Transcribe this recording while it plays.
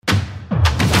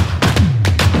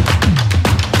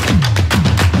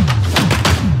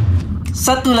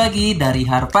Satu lagi dari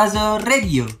Harpazo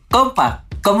Radio,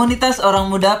 Kompak, komunitas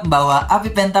orang muda pembawa api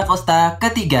Pentakosta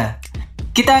ketiga.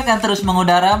 Kita akan terus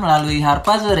mengudara melalui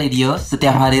Harpazo Radio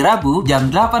setiap hari Rabu jam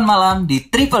 8 malam di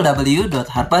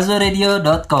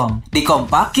www.harpazoradio.com. Di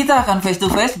Kompak, kita akan face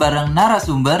to face bareng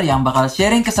narasumber yang bakal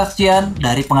sharing kesaksian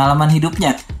dari pengalaman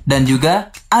hidupnya. Dan juga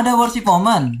ada worship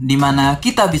moment, di mana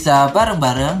kita bisa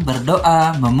bareng-bareng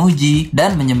berdoa, memuji,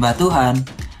 dan menyembah Tuhan.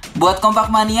 Buat Kompak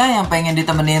Mania yang pengen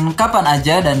ditemenin kapan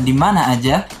aja dan di mana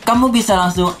aja, kamu bisa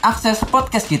langsung akses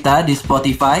podcast kita di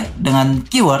Spotify dengan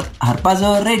keyword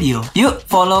Harpazo Radio. Yuk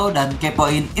follow dan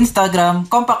kepoin Instagram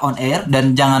Kompak On Air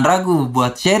dan jangan ragu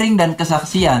buat sharing dan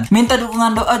kesaksian. Minta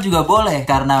dukungan doa juga boleh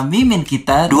karena mimin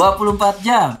kita 24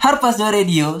 jam. Harpazo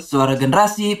Radio, suara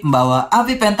generasi pembawa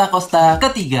api Pentakosta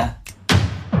ketiga.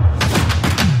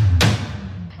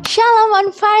 Shalom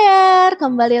on fire,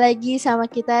 kembali lagi sama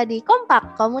kita di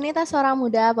Kompak, komunitas orang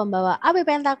muda pembawa api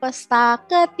Pentakosta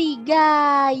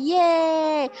ketiga.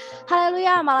 Yeay,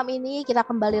 haleluya, malam ini kita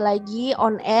kembali lagi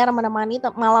on air menemani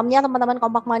malamnya teman-teman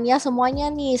Kompak Mania semuanya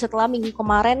nih. Setelah minggu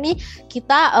kemarin nih,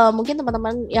 kita mungkin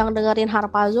teman-teman yang dengerin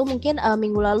Harpazo mungkin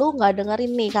minggu lalu nggak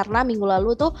dengerin nih, karena minggu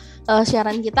lalu tuh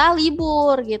siaran kita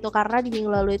libur gitu, karena di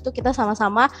minggu lalu itu kita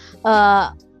sama-sama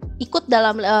ikut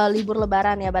dalam libur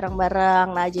lebaran ya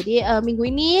bareng-bareng. Nah jadi minggu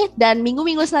ini dan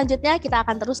minggu-minggu selanjutnya kita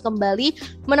akan terus kembali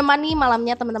menemani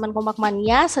malamnya teman-teman Kompak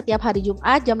Mania setiap hari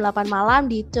Jumat jam 8 malam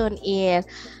di Tune In.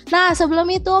 Nah sebelum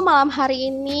itu malam hari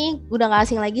ini udah gak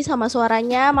asing lagi sama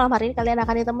suaranya. Malam hari ini kalian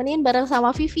akan ditemenin bareng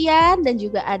sama Vivian dan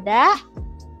juga ada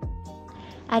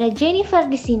Jennifer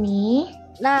di sini.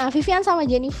 Nah Vivian sama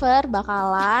Jennifer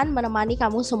bakalan menemani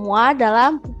kamu semua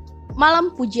dalam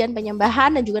malam pujian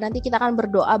penyembahan, dan juga nanti kita akan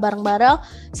berdoa bareng-bareng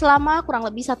selama kurang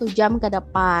lebih 1 jam ke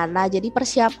depan. Nah jadi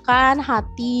persiapkan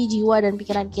hati, jiwa, dan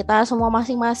pikiran kita semua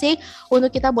masing-masing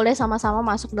untuk kita boleh sama-sama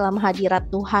masuk dalam hadirat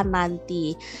Tuhan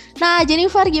nanti. Nah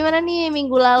Jennifer, gimana nih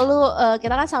minggu lalu?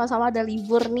 Kita kan sama-sama ada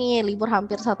libur nih, libur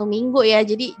hampir 1 minggu ya.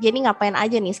 Jadi Jenny ngapain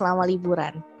aja nih selama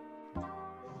liburan?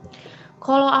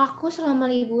 Kalau aku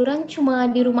selama liburan cuma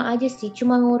di rumah aja sih,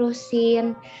 cuma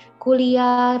ngurusin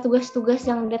kuliah, tugas-tugas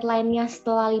yang deadline-nya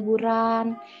setelah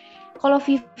liburan. Kalau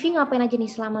Vivi ngapain aja nih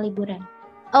selama liburan?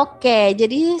 Oke,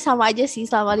 jadi sama aja sih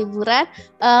selama liburan,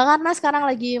 karena sekarang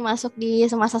lagi masuk di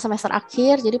masa semester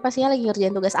akhir, jadi pastinya lagi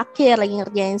ngerjain tugas akhir, lagi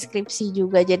ngerjain skripsi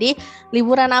juga. Jadi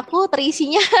liburan aku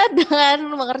terisinya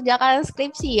dengan mengerjakan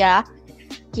skripsi ya.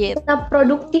 Gitu. Tetap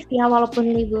produktif ya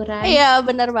walaupun liburan. Iya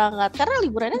benar banget, karena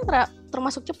liburannya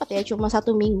termasuk cepat ya, cuma 1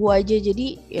 minggu aja,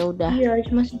 jadi ya udah. Iya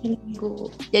cuma 1 minggu.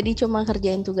 Jadi cuma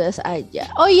kerjain tugas aja.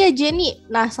 Oh iya Jenny,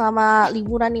 nah selama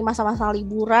liburan nih, masa-masa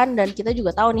liburan, dan kita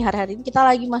juga tahu nih hari-hari ini kita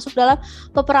lagi masuk dalam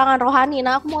peperangan rohani.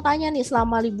 Nah aku mau tanya nih,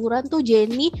 selama liburan tuh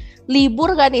Jenny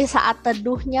libur gak nih saat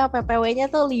teduhnya, PPW-nya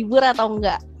tuh libur atau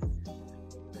enggak?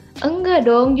 Enggak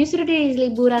dong, justru di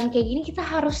liburan kayak gini kita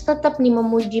harus tetap nih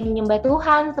memuji menyembah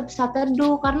Tuhan, tetap saat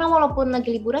teduh, karena walaupun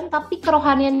lagi liburan tapi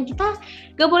kerohanian kita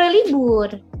gak boleh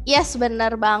libur. Yes,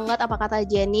 benar banget apa kata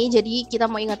Jenny. Jadi kita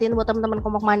mau ingetin buat teman-teman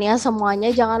Kompak Mania semuanya,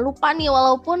 jangan lupa nih,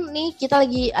 walaupun nih kita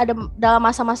lagi ada dalam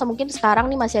masa-masa, mungkin sekarang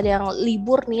nih masih ada yang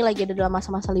libur nih, lagi ada dalam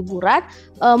masa-masa liburan,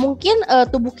 mungkin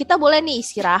tubuh kita boleh nih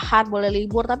istirahat, boleh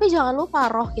libur, tapi jangan lupa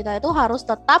roh kita itu harus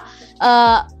tetap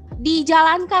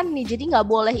dijalankan nih. Jadi nggak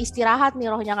boleh istirahat nih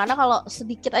rohnya, karena kalau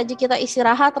sedikit aja kita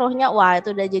istirahat rohnya, wah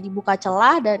itu udah jadi buka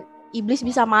celah dan iblis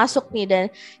bisa masuk nih, dan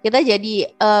kita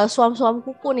jadi suam-suam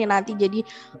kuku nih nanti, jadi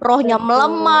rohnya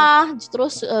melemah,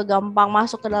 terus gampang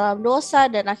masuk ke dalam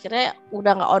dosa, dan akhirnya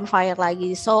udah nggak on fire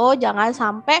lagi. So jangan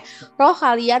sampai roh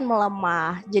kalian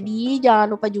melemah. Jadi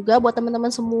jangan lupa juga buat teman-teman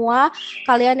semua,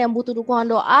 kalian yang butuh dukungan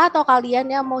doa atau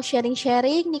kalian yang mau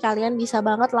sharing-sharing nih, kalian bisa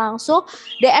banget langsung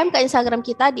DM ke Instagram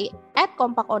kita di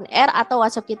 @kompakonair atau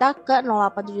WhatsApp kita ke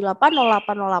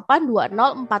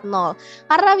 087808082040,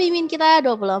 karena mimin kita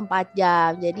 24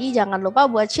 jam. Jadi jangan lupa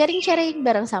buat sharing-sharing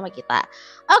bareng sama kita.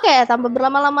 Oke, tanpa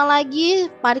berlama-lama lagi,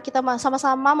 mari kita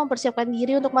sama-sama mempersiapkan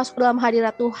diri untuk masuk dalam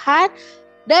hadirat Tuhan,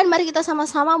 dan mari kita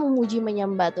sama-sama memuji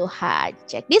menyembah Tuhan.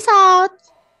 Check this out.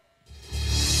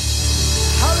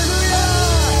 Haleluya.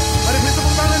 Mari beri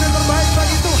tepuk tangan yang terbaik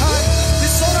bagi Tuhan.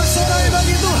 Disorak-sorai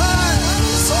bagi Tuhan.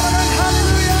 Sorakan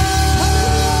haleluya.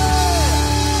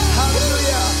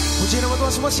 Haleluya. Puji nama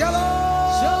Tuhan semua. Shalom.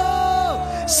 Shalom.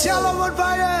 Shalom on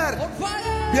fire.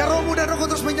 Biar rohmu dan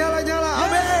rohku terus menyala-nyala.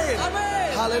 Amin.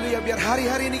 Haleluya. Biar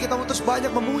hari-hari ini kita terus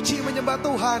banyak memuji menyembah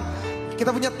Tuhan.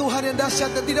 Kita punya Tuhan yang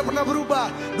dahsyat dan tidak pernah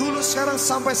berubah. Dulu, sekarang,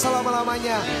 sampai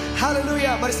selama-lamanya.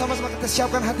 Haleluya. Mari sama-sama kita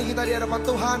siapkan hati kita di hadapan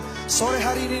Tuhan. Sore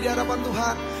hari ini di hadapan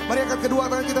Tuhan. Mari angkat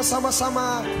kedua tangan kita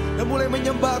sama-sama dan mulai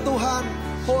menyembah Tuhan.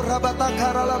 Orabata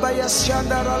karalabaya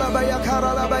syandaralabaya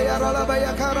karalabaya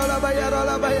ralabaya karalabaya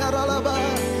ralabaya ralaba.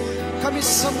 Kami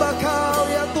sembah Kau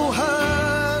ya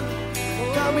Tuhan,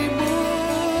 kami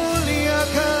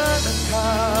muliakan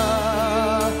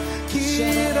Engkau.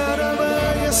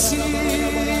 Kirarabaya si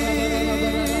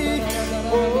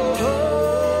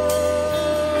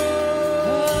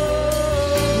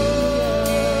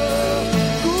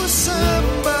ku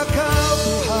sembah Kau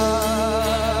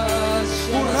Tuhan.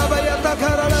 Urabaya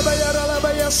takaralabaya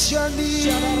ralabaya syandi.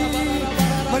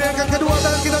 Mari angkat kedua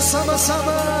tangan kita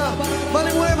sama-sama.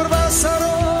 Mari mulai berbahasa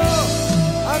roh.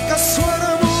 Angkat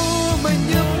suaramu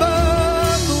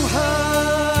menyembah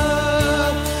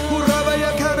Tuhan.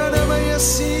 Urabaya karanamaya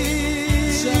si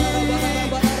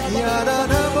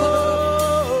yaranamo.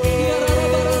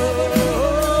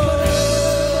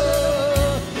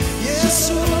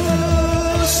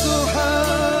 Yesus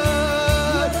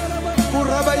Tuhan.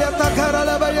 Urabaya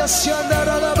takaralabaya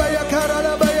syandaralabaya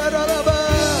karalabaya ralaba.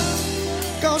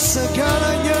 Kau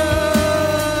segalanya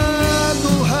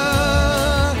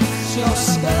Tuhan, Kau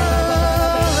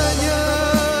segalanya.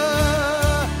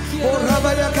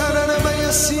 Orabaya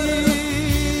karanamaya si.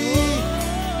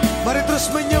 Mari terus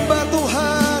menyembah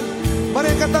Tuhan. Mari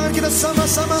angkat tangan kita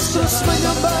sama-sama terus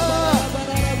menyembah.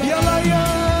 Dia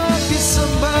layak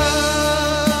disembah.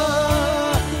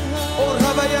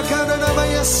 Orabaya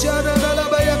karanamaya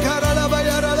syandaralabaya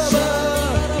karalabaya ralaba.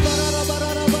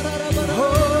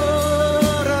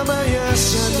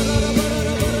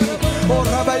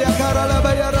 Orabaya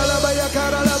karalabaya ralabaya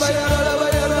karalabaya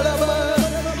ralabaya ralaba.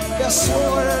 Yes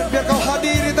Lord, biar Kau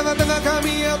hadir di tengah-tengah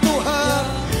kami ya Tuhan.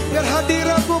 Biar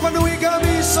hadirat-Mu penuhi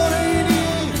kami sore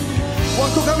ini.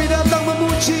 Waktu kami datang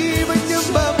memuji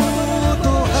menyembah-Mu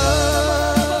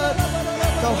Tuhan,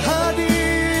 Kau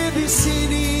hadir di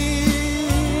sini.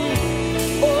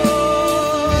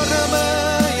 Oh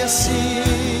ramaya si.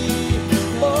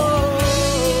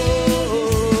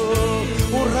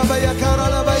 Urabaya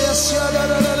karalabaya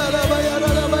syadaralabaya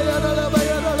ralabaya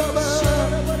ralabaya ralaba.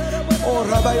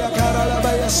 Orabaya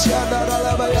karalabaya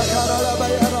syadaralabaya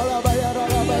karalabaya ralabaya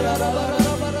ralabaya ralaba.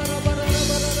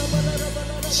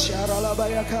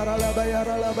 Syaralabaya karalabaya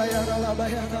ralabaya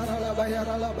ralabaya karalabaya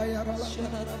ralabaya ralaba.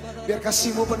 Biar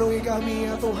kasih-Mu penuhi kami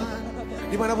ya Tuhan.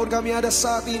 Dimanapun kami ada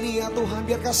saat ini ya Tuhan,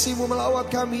 biar kasih-Mu melawat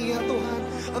kami ya Tuhan.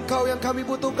 Engkau yang kami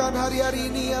butuhkan hari-hari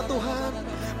ini ya Tuhan.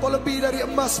 Kau lebih dari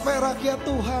emas perak ya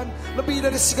Tuhan, lebih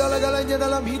dari segala-galanya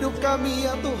dalam hidup kami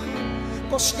ya Tuhan.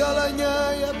 Kau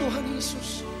segalanya ya Tuhan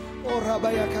Yesus. Oh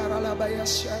rabaya karalabaya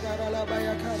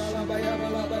syaralabaya karalabaya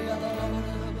ralabaya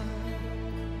ralaba.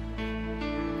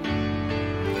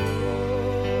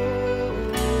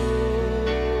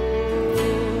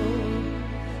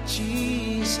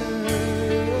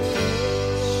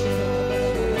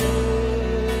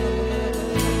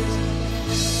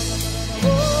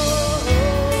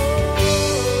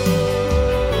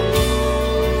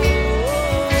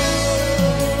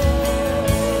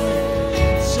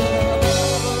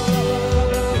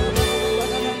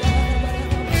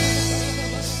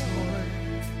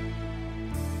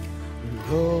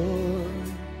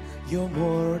 You're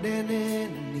more than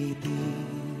anything.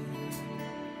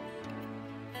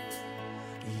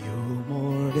 You're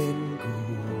more than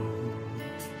good,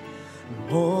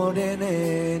 more than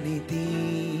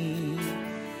anything.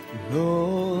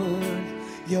 Lord,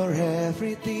 you're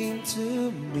everything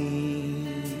to me.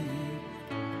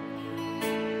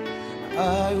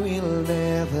 I will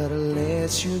never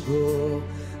let you go,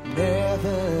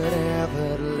 never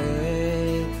ever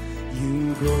let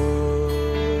you go.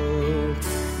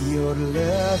 Your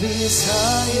love is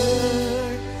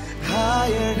higher,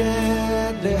 higher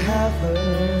than the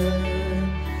heaven.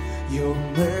 Your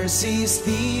mercy is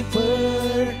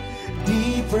deeper,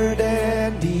 deeper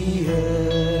than the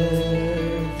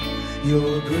earth.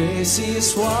 Your grace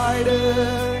is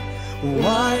wider,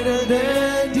 wider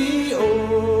than the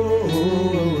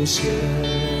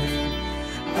ocean.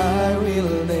 I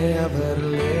will never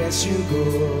let you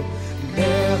go,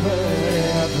 never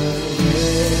ever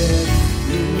let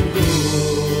you go.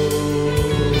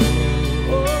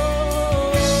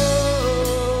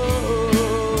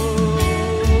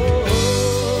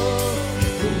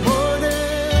 You're more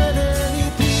than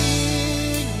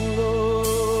anything,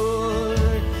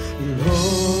 Lord.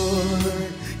 Lord,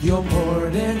 you're more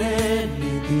than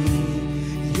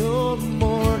anything. You're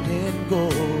more than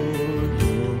gold.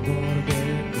 You're more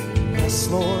than gold. Yes,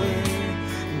 Lord,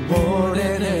 more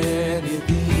than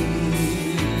anything.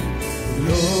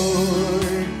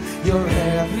 Lord, you're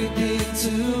everything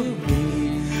to me.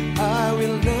 I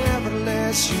will never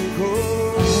let you go.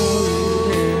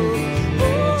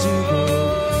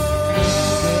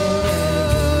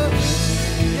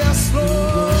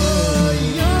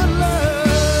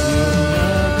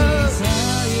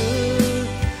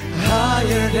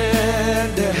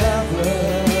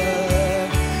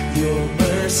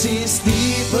 is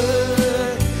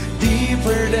deeper,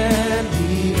 deeper than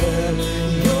the earth.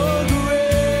 Your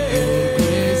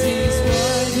grace is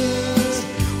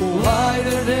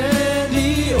wider than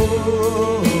the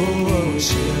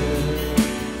ocean.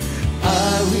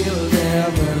 I will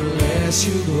never let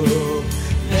you go,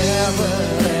 never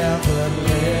ever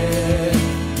let.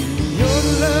 Your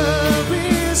love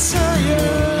is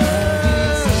higher.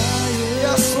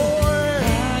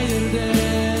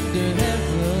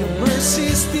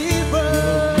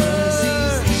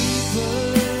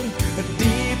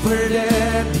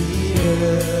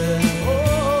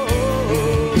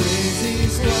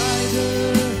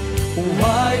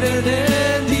 Wider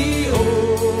than the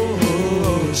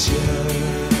ocean.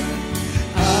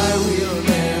 I will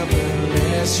never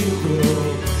let you go,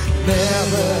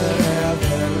 never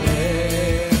ever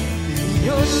let.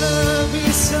 Your love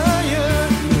is higher,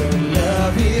 your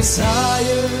love is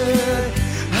higher,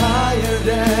 higher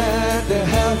than the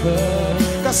heaven.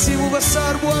 Kasih-Mu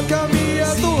besar buat kami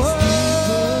ya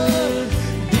Tuhan,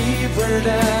 deeper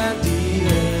than the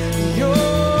earth.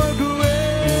 Your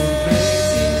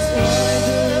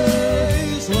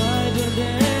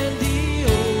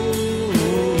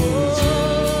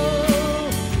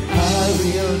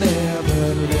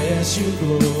you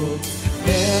go,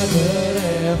 never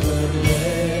ever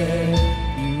let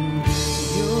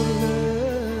you go.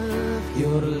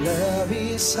 Your love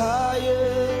is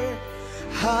higher,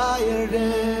 higher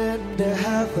than the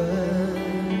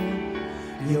heaven.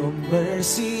 Your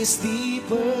mercy is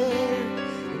deeper,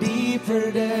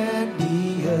 deeper than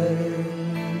the earth.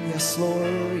 Yes,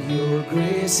 Lord, your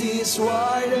grace is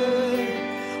wider,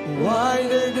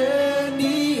 wider than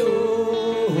the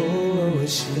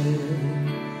ocean.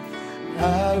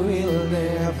 I will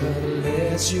never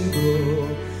let you go,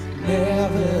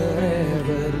 never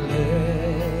ever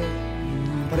let.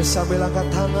 Mari sambil angkat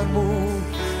tanganmu.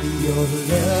 Your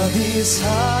love is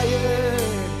higher,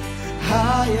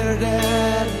 higher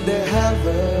than the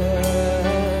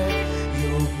heaven.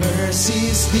 Your mercy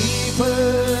is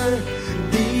deeper,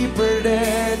 deeper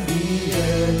than the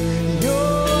earth.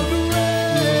 Your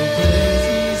grace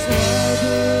is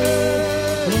wider,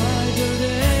 wider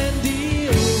than the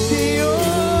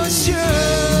ocean.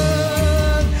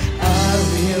 I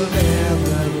will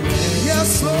never let.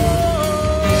 Yes, Lord.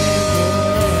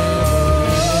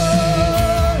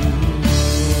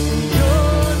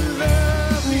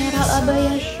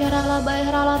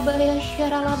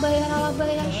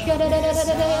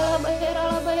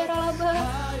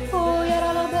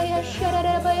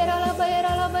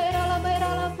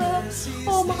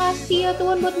 Oh, makasih ya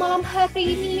Tuhan buat malam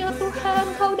hari ini ya Tuhan.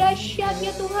 Kau dahsyat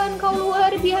ya Tuhan, Kau luar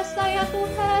biasa ya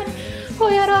Tuhan. Oh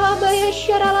ya ralaba ya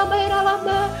syaralaba ya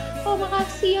ralaba. Oh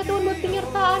makasih ya Tuhan buat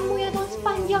penyertaan-Mu ya Tuhan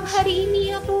sepanjang hari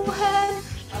ini ya Tuhan.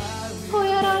 Oh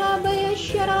ya ralaba ya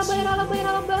syaralaba ya ralaba ya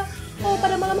ralaba. Oh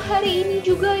pada malam hari ini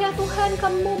juga ya Tuhan,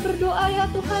 kami mau berdoa ya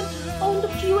Tuhan. Oh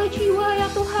untuk jiwa-jiwa ya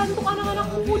Tuhan, untuk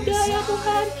anak-anak muda ya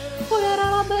Tuhan. Oh ya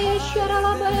ralaba ya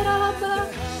syaralaba ya ralaba.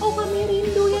 Oh kami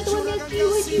rindu ya Tuhan ya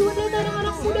jiwa-jiwa dan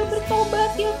anak-anak muda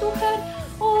bertobat ya Tuhan.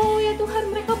 Oh ya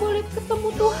Tuhan, mereka boleh ketemu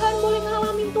Tuhan, boleh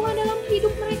ngalamin Tuhan dalam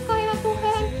hidup mereka ya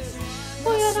Tuhan.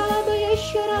 Oh ya ralaba ya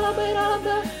syaralaba ya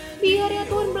ralaba. Biar ya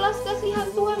Tuhan belas kasihan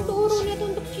Tuhan turun ya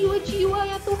Tuhan untuk jiwa-jiwa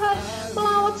ya Tuhan.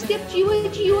 Melawat setiap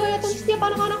jiwa-jiwa ya Tuhan, setiap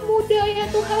anak-anak muda ya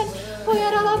Tuhan. Oh ya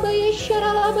ralaba ya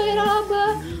syaralaba ya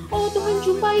ralaba. Oh Tuhan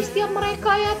jumpai setiap mereka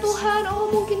ya Tuhan.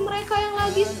 Oh mungkin mereka yang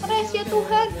lagi stres ya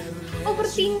Tuhan,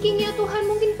 overthinking ya Tuhan,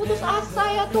 mungkin putus asa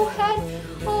ya Tuhan.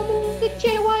 Oh mungkin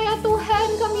kecewa ya Tuhan.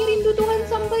 Kami rindu Tuhan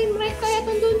sampai mereka ya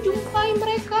Tuhan, jumpai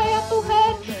mereka ya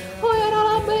Tuhan. Oh ya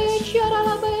ralaba ya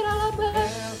syaralaba ya ralaba.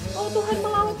 Oh Tuhan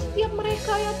melawat setiap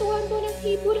mereka ya Tuhan, Tuhan yang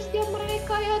hibur setiap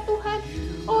mereka ya Tuhan.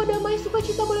 Oh damai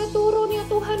sukacita boleh turun ya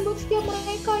Tuhan buat setiap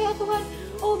mereka ya Tuhan.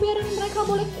 Oh biar mereka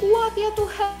boleh kuat ya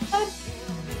Tuhan,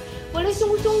 boleh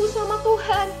sungguh-sungguh sama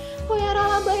Tuhan. Oh ya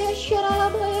ralaba ya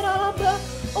syaralaba ya ralaba.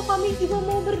 Oh kami juga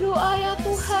mau berdoa ya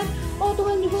Tuhan. Oh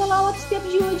Tuhan juga lawat setiap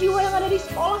jiwa-jiwa yang ada di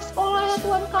sekolah-sekolah ya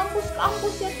Tuhan,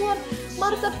 kampus-kampus ya Tuhan,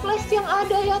 marketplace yang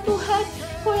ada ya Tuhan.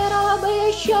 Oh ya ralaba ya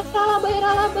syaralaba ya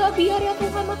ralaba. Biar ya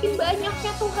Tuhan makin banyak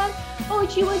ya Tuhan. Oh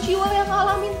jiwa-jiwa yang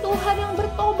ngalamin Tuhan, yang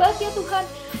bertobat ya Tuhan.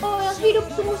 Oh yang hidup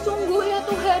sungguh-sungguh ya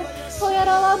Tuhan. Oh ya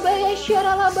ralaba ya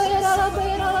syaralaba ya ralaba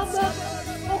ya ralaba.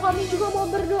 Oh kami juga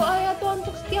mau berdoa ya Tuhan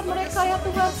untuk setiap mereka ya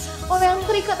Tuhan. Oh yang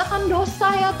terikat akan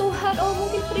dosa ya Tuhan. Oh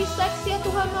mungkin free sex ya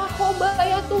Tuhan, narkoba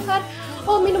ya Tuhan.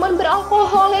 Oh minuman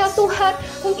beralkohol ya Tuhan,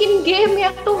 mungkin game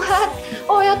ya Tuhan.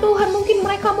 Oh ya Tuhan, mungkin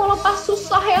mereka mau lepas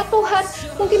susah ya Tuhan.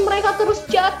 Mungkin mereka terus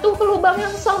jatuh ke lubang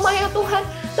yang sama ya Tuhan.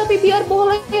 Tapi biar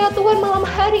boleh ya Tuhan malam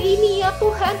hari ini ya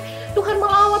Tuhan. Tuhan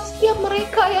melawat setiap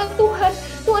mereka ya Tuhan.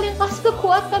 Tuhan yang kasih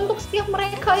kekuatan untuk setiap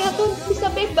mereka ya Tuhan, untuk bisa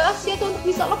bebas ya Tuhan, untuk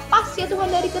bisa lepas ya Tuhan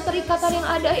dari keterikatan yang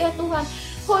ada ya Tuhan.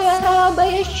 Oh ya ralaba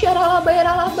ya syaralaba ya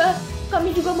ralaba.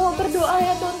 Kami juga mau berdoa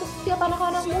ya Tuhan untuk setiap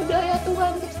anak-anak muda ya Tuhan,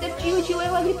 untuk setiap jiwa-jiwa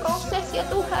yang lagi proses ya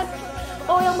Tuhan.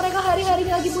 Oh yang mereka hari-hari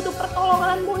ini lagi butuh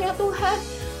pertolongan-Mu ya Tuhan.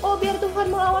 Oh biar Tuhan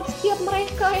melawat setiap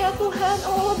mereka ya Tuhan.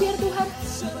 Oh biar Tuhan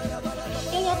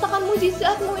yang nyatakan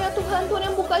mujizat-Mu ya Tuhan. Tuhan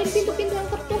yang bukain pintu-pintu yang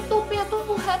tertutup ya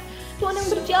Tuhan. Tuhan yang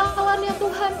berjalan ya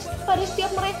Tuhan pada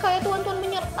setiap mereka ya Tuhan. Tuhan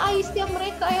menyertai setiap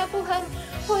mereka ya Tuhan.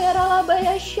 Oh ya ralaba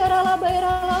ya syaralaba ya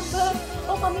ralaba.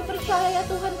 Oh kami percaya ya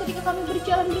Tuhan, ketika kami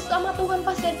berjalan bersama Tuhan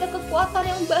pasti ada kekuatan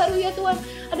yang baru ya Tuhan.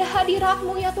 Ada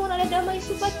hadirat-Mu ya Tuhan, ada damai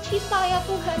sukacita ya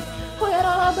Tuhan. Oh ya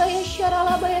ralaba ya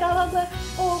syaralaba ya ralaba.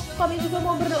 Oh kami juga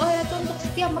mau berdoa ya Tuhan untuk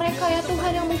setiap mereka ya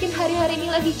Tuhan yang mungkin hari-hari ini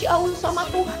lagi jauh sama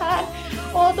Tuhan.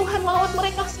 Oh Tuhan lawat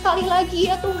mereka sekali lagi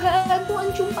ya Tuhan. Tuhan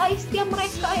jumpai setiap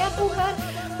mereka ya Tuhan.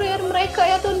 Biar mereka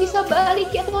ya Tuhan bisa balik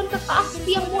ya Tuhan ke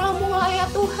kasih yang mula-mula ya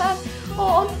Tuhan.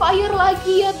 Oh on fire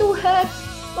lagi ya Tuhan.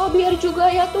 Oh biar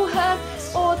juga ya Tuhan.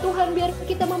 Oh Tuhan biar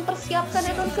kita mempersiapkan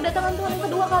ya Tuhan kedatangan Tuhan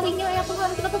kedua kalinya ya Tuhan.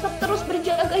 Kita tetap terus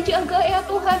berjaga-jaga ya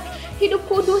Tuhan. Hidup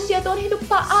kudus ya Tuhan, hidup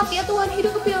taat ya Tuhan,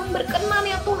 hidup yang berkenan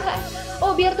ya Tuhan.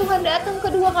 Oh biar Tuhan datang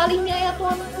kedua kalinya ya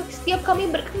Tuhan. Setiap kami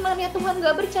berkenan ya Tuhan,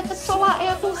 gak bercacat celah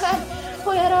ya Tuhan.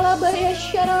 Oh ya ralaba ya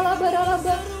syaralaba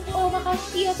ralaba. Oh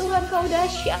makasih ya Tuhan, Kau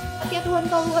dahsyat ya Tuhan,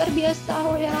 Kau luar biasa.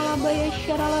 Oh ya ralaba ya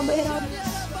syaralaba ya ralaba.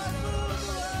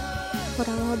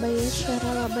 Ralaba ya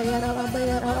syaralaba ya ralaba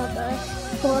ya ralaba.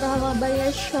 Ralaba ya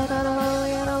syaralaba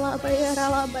ya ralaba ya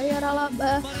ralaba ya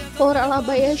ralaba.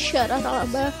 Ralaba ya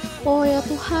syaralaba. Oh ya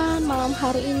Tuhan, malam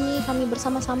hari ini kami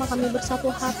bersama-sama, kami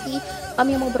bersatu hati.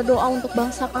 Kami mau berdoa untuk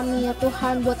bangsa kami ya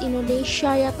Tuhan, buat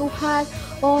Indonesia ya Tuhan.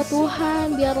 Oh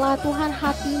Tuhan, biarlah Tuhan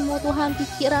hati-Mu, Tuhan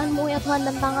pikiran-Mu ya Tuhan,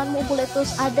 dan tangan-Mu boleh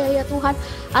terus ada ya Tuhan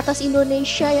atas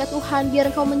Indonesia ya Tuhan. Biar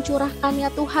Engkau mencurahkan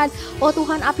ya Tuhan. Oh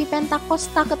Tuhan, api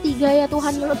Pentakosta ketiga ya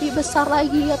Tuhan, lebih besar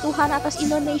lagi ya Tuhan atas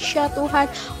Indonesia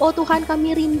Tuhan. Oh Tuhan,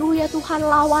 kami rindu ya Tuhan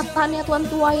lawatan ya Tuhan,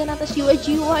 tuayan atas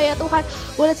jiwa-jiwa ya Tuhan.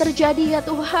 Boleh terjadi ya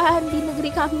Tuhan di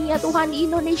negeri kami ya Tuhan, di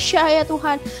Indonesia ya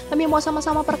Tuhan. Kami mau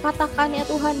sama-sama perkatakan ya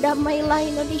Tuhan, damailah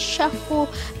Indonesiaku,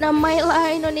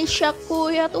 damailah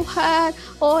Indonesiaku ya Tuhan.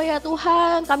 Oh ya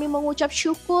Tuhan, kami mengucap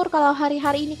syukur kalau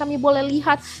hari-hari ini kami boleh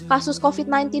lihat kasus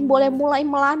COVID-19 boleh mulai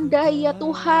melandai ya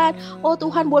Tuhan. Oh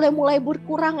Tuhan, boleh mulai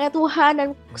berkurang ya Tuhan, dan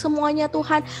semuanya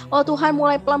Tuhan, oh Tuhan,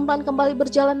 mulai pelan-pelan kembali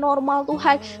berjalan normal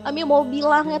Tuhan. Kami mau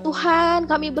bilang ya Tuhan,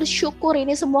 kami bersyukur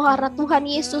ini semua karena Tuhan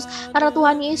Yesus, karena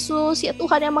Tuhan Yesus ya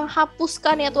Tuhan yang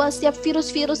menghapuskan ya Tuhan setiap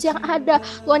virus-virus yang ada.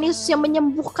 Tuhan Yesus yang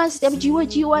menyembuhkan setiap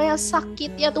jiwa-jiwa yang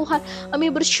sakit ya Tuhan. Kami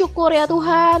bersyukur ya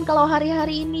Tuhan kalau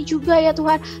hari-hari ini juga ya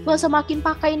Tuhan, Tuhan semakin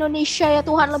pakai Indonesia ya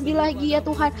Tuhan lebih lagi ya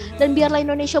Tuhan. Dan biarlah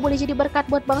Indonesia boleh jadi berkat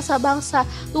buat bangsa-bangsa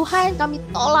Tuhan. Kami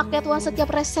tolak ya Tuhan setiap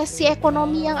resesi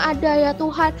ekonomi yang ada ya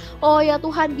Tuhan. Oh ya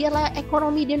Tuhan, biarlah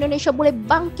ekonomi di Indonesia boleh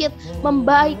bangkit,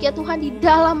 membaik ya Tuhan di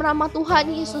dalam nama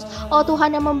Tuhan Yesus. Oh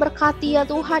Tuhan yang memberkati ya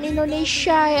Tuhan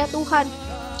Indonesia ya Tuhan.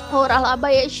 Oh ralaba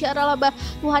ya syaralaba.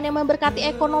 Tuhan yang memberkati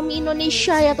ekonomi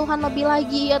Indonesia ya Tuhan lebih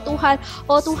lagi ya Tuhan.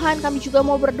 Oh Tuhan, kami juga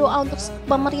mau berdoa untuk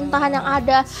pemerintahan yang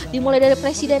ada, dimulai dari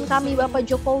presiden kami Bapak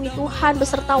Jokowi Tuhan,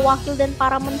 beserta wakil dan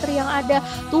para menteri yang ada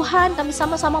Tuhan. Kami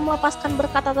sama-sama melepaskan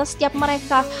berkat atas setiap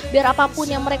mereka, biar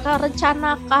apapun yang mereka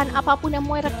rencanakan, apapun yang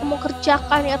mereka mau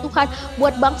kerjakan ya Tuhan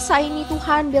buat bangsa ini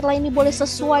Tuhan, biarlah ini boleh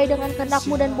sesuai dengan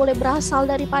kehendak-Mu dan boleh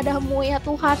berasal daripada-Mu ya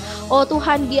Tuhan. Oh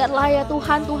Tuhan, biarlah ya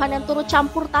Tuhan, Tuhan yang turut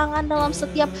campur tangan dalam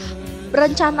setiap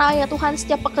berencana ya Tuhan,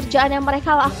 setiap pekerjaan yang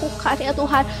mereka lakukan ya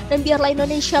Tuhan. Dan biarlah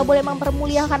Indonesia boleh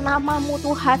mempermuliakan nama-Mu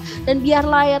Tuhan. Dan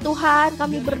biarlah ya Tuhan,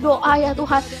 kami berdoa ya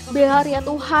Tuhan, biar ya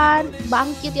Tuhan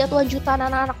bangkit ya Tuhan jutaan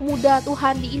anak-anak muda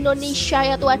Tuhan di Indonesia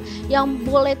ya Tuhan, yang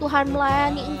boleh Tuhan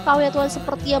melayani Engkau ya Tuhan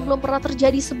seperti yang belum pernah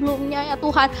terjadi sebelumnya ya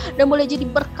Tuhan. Dan boleh jadi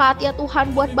berkat ya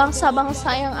Tuhan buat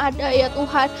bangsa-bangsa yang ada ya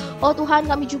Tuhan. Oh Tuhan,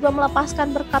 kami juga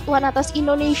melepaskan berkat Tuhan atas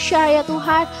Indonesia ya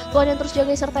Tuhan. Tuhan yang terus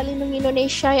jaga serta lindungi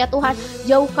Indonesia ya Tuhan.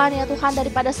 Jauhkan ya Tuhan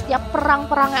daripada setiap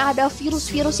perang-perang yang ada,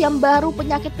 virus-virus yang baru,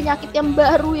 penyakit-penyakit yang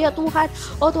baru ya Tuhan.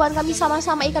 Oh Tuhan, kami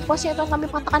sama-sama ikat kuasa ya Tuhan, kami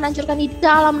patahkan, hancurkan di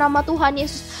dalam nama Tuhan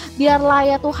Yesus. Biarlah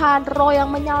ya Tuhan roh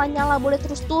yang menyala-nyala boleh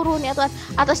terus turun ya Tuhan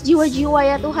atas jiwa-jiwa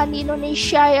ya Tuhan di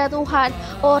Indonesia ya Tuhan.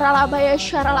 Oh ralaba ya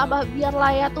syaralaba,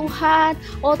 biarlah ya Tuhan.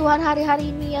 Oh Tuhan, hari-hari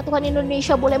ini ya Tuhan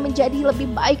Indonesia boleh menjadi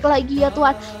lebih baik lagi ya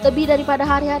Tuhan, lebih daripada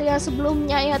hari-hari yang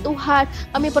sebelumnya ya Tuhan.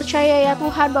 Kami percaya ya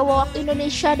Tuhan bahwa waktu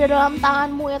Indonesia ada dalam dalam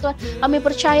tangan-Mu ya Tuhan. Kami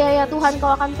percaya ya Tuhan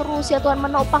Kau akan terus ya Tuhan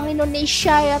menopang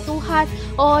Indonesia ya Tuhan.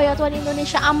 Oh ya Tuhan,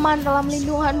 Indonesia aman dalam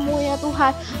lindungan-Mu ya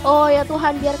Tuhan. Oh ya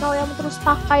Tuhan, biar Kau yang terus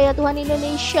pakai ya Tuhan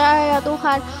Indonesia ya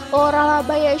Tuhan. Oh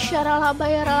ralaba ya syaralaba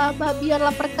ya ralaba,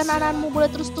 biarlah perkenanan-Mu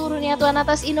boleh terus turun ya Tuhan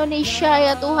atas Indonesia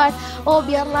ya Tuhan. Oh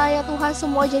biarlah ya Tuhan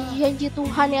semua janji-janji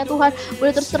Tuhan ya Tuhan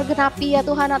boleh terus tergenapi ya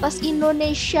Tuhan atas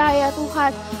Indonesia ya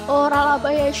Tuhan. Oh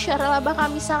ralaba ya syaralaba,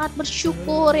 kami sangat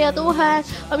bersyukur ya Tuhan.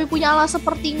 Kami punya Allah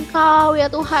seperti Engkau ya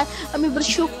Tuhan. Kami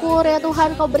bersyukur ya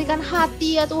Tuhan Kau berikan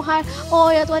hati ya Tuhan.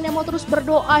 Oh ya Tuhan, yang mau terus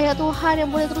berdoa ya Tuhan, yang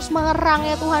boleh terus mengerang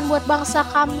ya Tuhan buat bangsa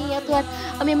kami ya Tuhan.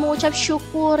 Kami mengucap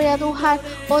syukur ya Tuhan.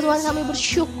 Oh Tuhan, kami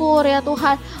bersyukur ya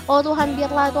Tuhan. Oh Tuhan,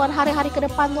 biarlah Tuhan hari-hari ke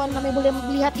depan Tuhan kami boleh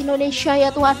melihat Indonesia ya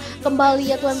Tuhan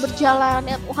kembali ya Tuhan berjalan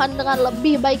ya Tuhan dengan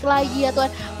lebih baik lagi ya Tuhan.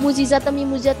 Mukjizat demi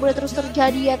mukjizat boleh terus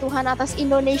terjadi ya Tuhan atas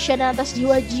Indonesia dan atas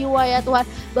jiwa-jiwa ya Tuhan.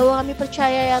 Bahwa kami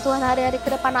percaya ya Tuhan hari-hari ke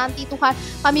depan nanti Tuhan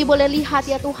kami boleh lihat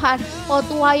ya Tuhan. Oh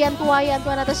tuayan-tuayan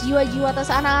Tuhan atas jiwa-jiwa, atas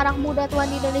anak-anak muda Tuhan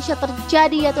di Indonesia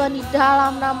terjadi ya Tuhan di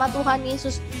dalam nama Tuhan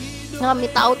Yesus.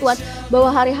 Kami tahu Tuhan bahwa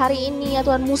hari-hari ini ya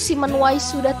Tuhan musim menuai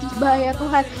sudah tiba ya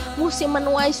Tuhan. Musim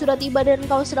menuai sudah tiba dan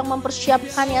Engkau sedang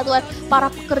mempersiapkan ya Tuhan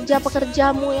para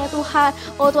pekerja-pekerja-Mu ya Tuhan.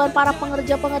 Oh Tuhan, para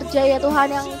pengerja-pengerja ya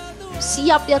Tuhan yang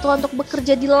siap ya Tuhan untuk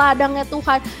bekerja di ladang ya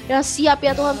Tuhan, yang siap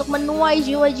ya Tuhan untuk menuai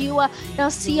jiwa-jiwa, yang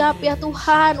siap ya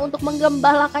Tuhan untuk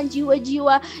menggembalakan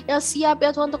jiwa-jiwa, yang siap ya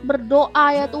Tuhan untuk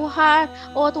berdoa ya Tuhan.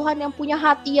 Oh Tuhan, yang punya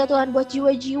hati ya Tuhan buat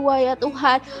jiwa-jiwa ya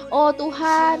Tuhan. Oh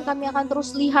Tuhan, kami akan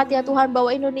terus lihat ya Tuhan bahwa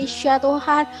Indonesia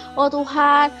Tuhan, oh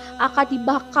Tuhan, akan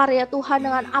dibakar ya Tuhan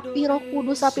dengan api Roh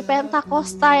Kudus, api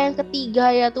Pentakosta yang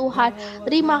ketiga ya Tuhan.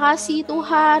 Terima kasih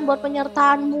Tuhan buat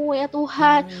penyertaan-Mu ya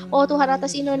Tuhan. Oh Tuhan,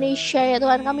 atas Indonesia ya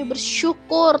Tuhan, kami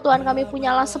bersyukur Tuhan kami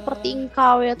punya Allah seperti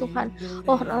Engkau ya Tuhan.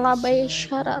 Oh ralaba ya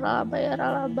syara ralaba ya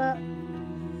ralaba.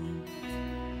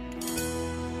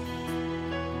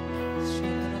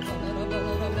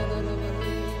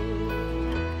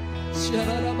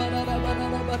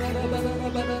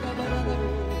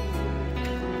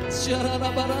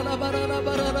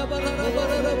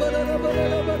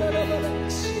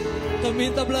 Kami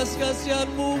minta belas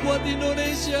kasihan-Mu buat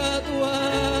Indonesia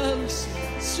Tuhan.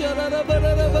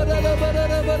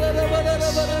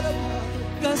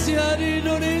 Kasihani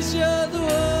Indonesia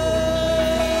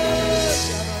Tuhan.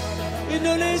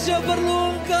 Indonesia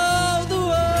perlu Engkau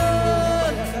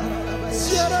Tuhan.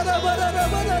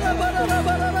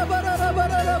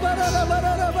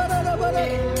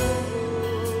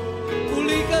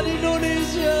 Pulihkan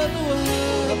Indonesia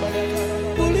Tuhan.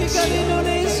 Pulihkan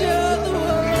Indonesia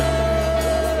Tuhan.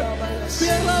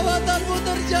 Biar lawatan-Mu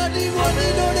terjadi buat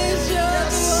Indonesia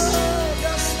Tuhan.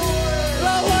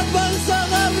 Lawat bangsa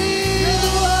kami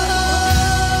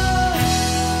Tuhan.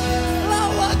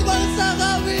 Lawat bangsa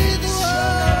kami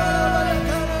Tuhan.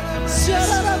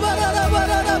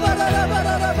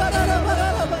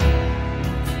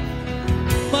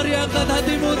 Mari angkat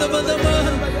hatimu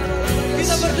teman-teman.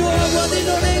 Kita berdoa buat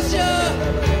Indonesia.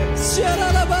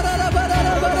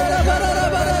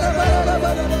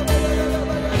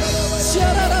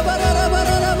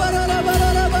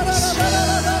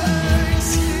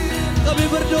 Kami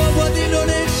berdoa buat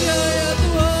Indonesia ya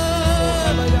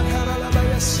Tuhan.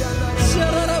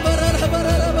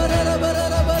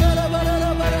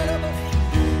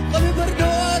 Kami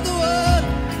berdoa Tuhan,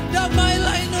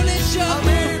 damailah Indonesia,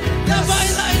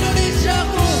 damailah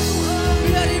Indonesiaku.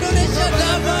 Biar Indonesia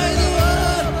damai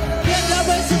Tuhan. Biar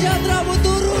damai sejahtera-Mu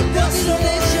turun buat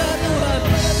Indonesia Tuhan.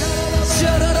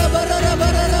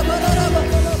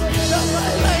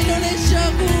 Damailah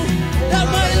Indonesiaku,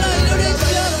 damailah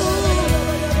Indonesiaku.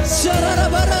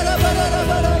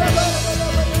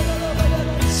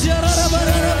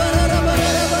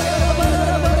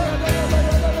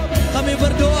 Kami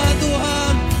berdoa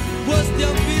Tuhan buat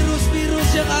setiap virus-virus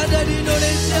yang ada di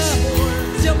Indonesia,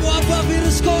 setiap wabah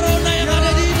virus corona yang ada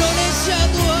di Indonesia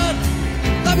Tuhan.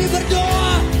 Kami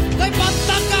berdoa, kami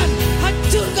patahkan,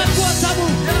 hancurkan kuasa-Mu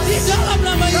di dalam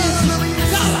nama Yesus,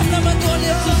 dalam nama Tuhan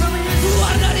Yesus.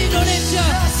 Keluar dari Indonesia,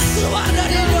 keluar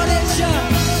dari Indonesia.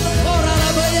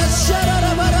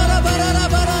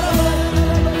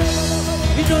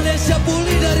 Indonesia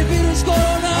pulih dari virus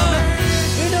corona.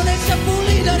 Indonesia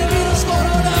pulih dari virus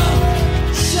corona.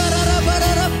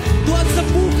 Tuhan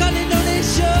sembuhkan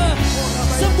Indonesia.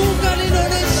 Sembuhkan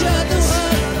Indonesia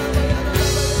Tuhan.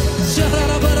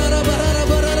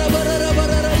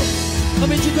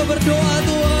 Kami juga berdoa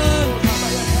Tuhan.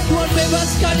 Tuhan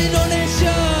bebaskan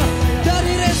Indonesia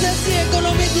dari resesi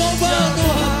ekonomi global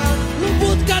Tuhan.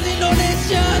 Luputkan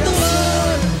Indonesia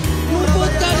Tuhan.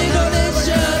 Luputkan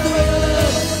Indonesia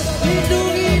Tuhan.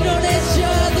 Lindungi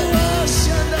Indonesia Tuhan.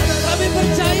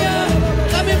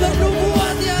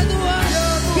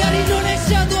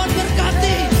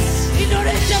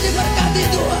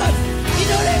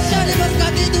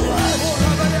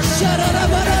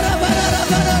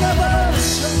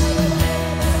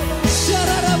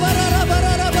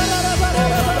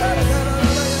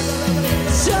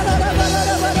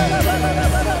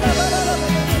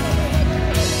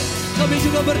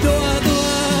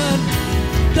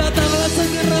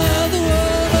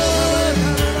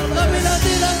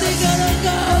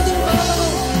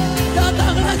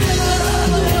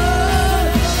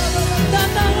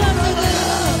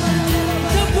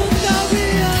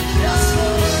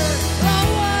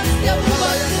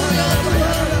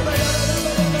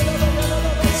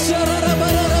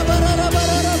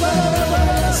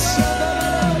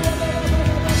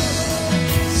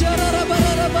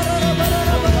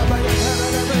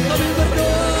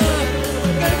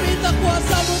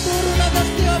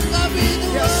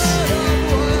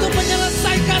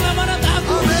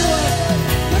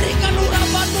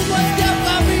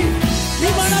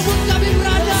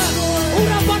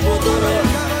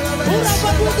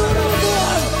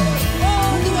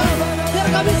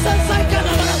 selesaikan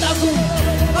amanat agung.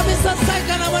 Kami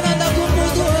selesaikan amanat agung-Mu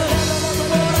Tuhan.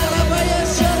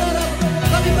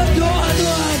 Kami berdoa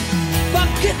Tuhan,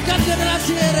 bangkitkan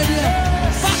generasi Yeremia,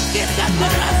 bangkitkan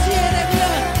generasi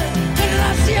Yeremia,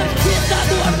 generasi yang cinta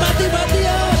Tuhan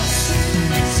mati-matian.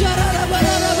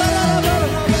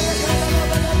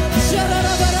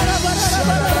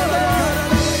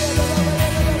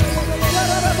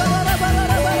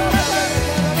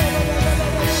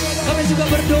 Kami juga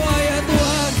berdoa ya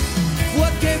Tuhan,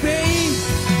 buat GBI,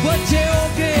 buat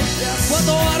JOG, buat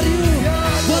ORU,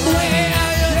 buat WEA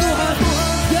ya Tuhan.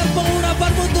 Biar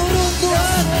pengurapan-Mu turun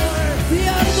Tuhan.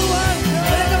 Biar Tuhan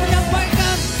mereka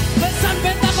menyampaikan pesan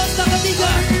Pentakosta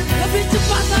ketiga lebih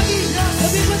cepat lagi,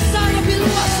 lebih besar, lebih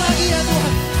luas lagi ya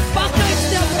Tuhan. Pakai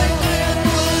setiap mereka ya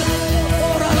Tuhan.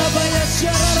 Oralabaya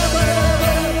syarabaya.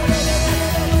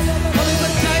 Kami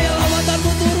percaya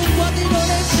lawatan-Mu turun buat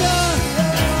Indonesia.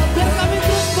 Biar kami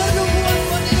terus bernubuat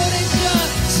buat Indonesia.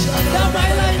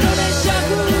 Damailah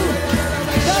Indonesiaku.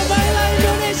 Damailah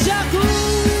Indonesiaku.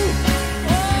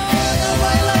 Oh,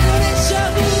 damailah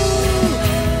Indonesiaku.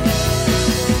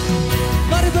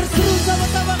 Mari berseru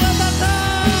sama-sama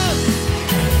katakan.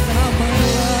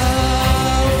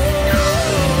 Damailah.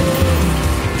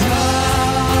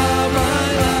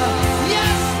 Damailah.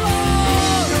 Yes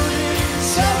Lord.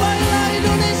 Damailah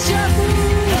Indonesiaku.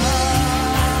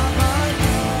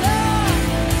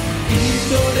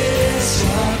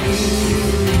 Indonesiaku.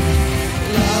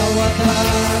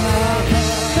 Lawatan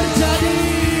terjadi.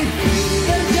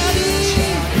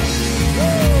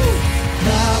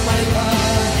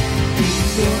 Damailah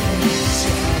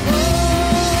Indonesia.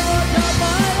 Oh,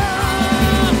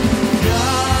 damailah.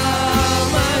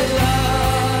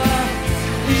 Damailah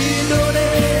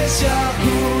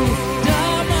Indonesiaku.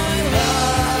 Damailah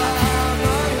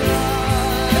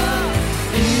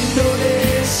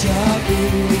Indonesiaku.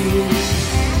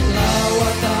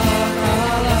 Lawatan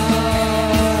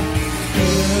Allah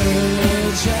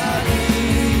terjadi.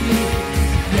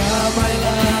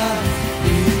 Damailah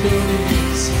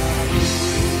Indonesia.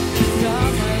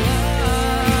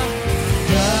 Damailah,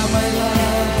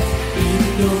 damailah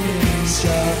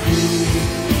Indonesiaku.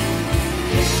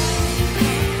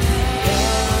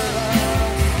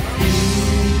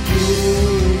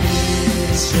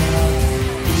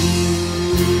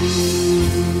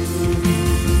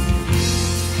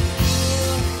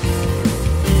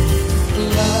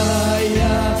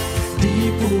 Layak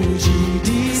dipuji,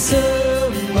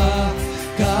 disembah,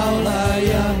 Kaulah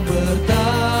yang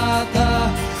bertata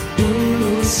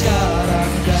dulu,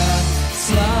 sekarang dan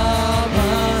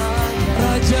selamanya.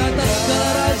 Raja atas segala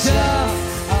raja,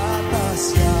 atas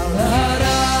segala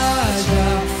raja,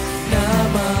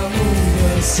 namamu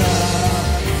besar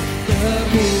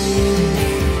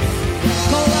terpuji.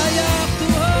 Kau layak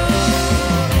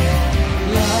Tuhan,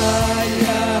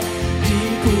 layak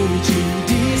dipuji,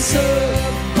 disembah.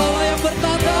 Kaulah yang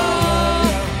bertata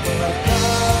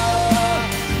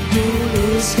dulu,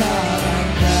 sekarang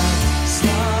dan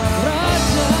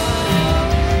selamanya.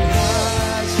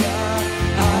 Raja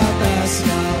atas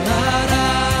segala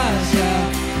raja,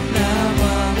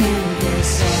 namamu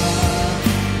besar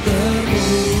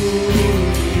termulia.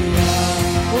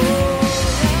 Oh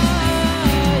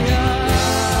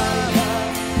layak,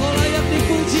 kau layak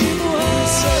dipuji Tuhan.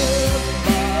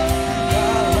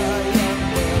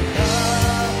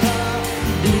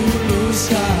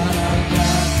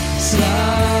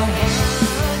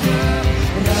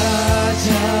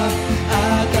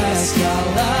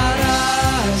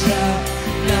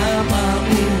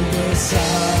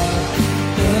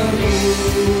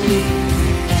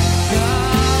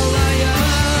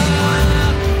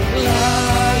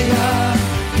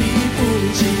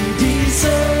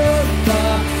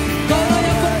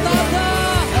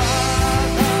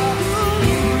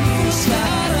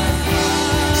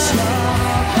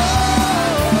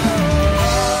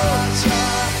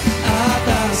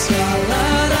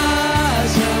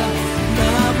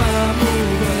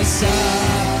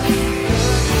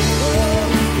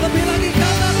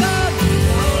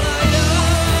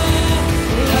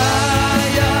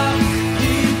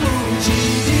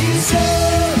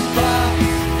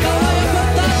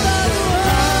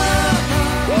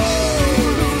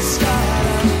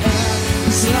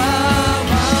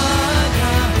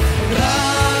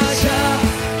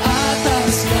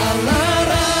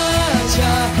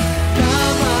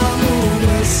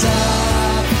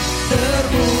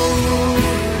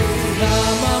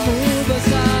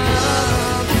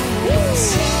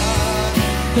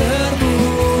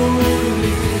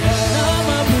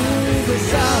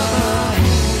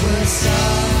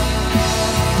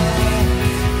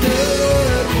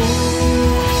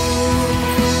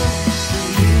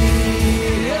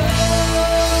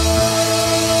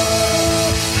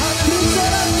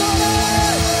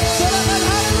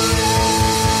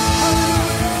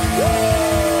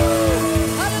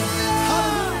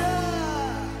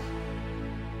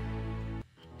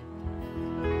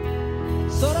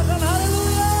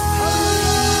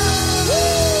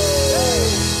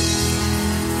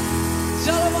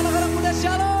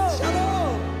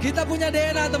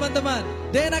 teman-teman.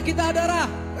 DNA kita adalah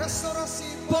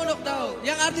Restorasi Pondok Daud,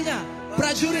 yang artinya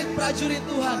prajurit-prajurit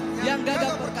Tuhan yang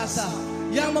gagah perkasa,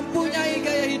 yang mempunyai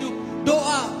gaya hidup,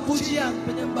 doa, pujian,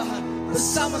 penyembahan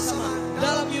bersama-sama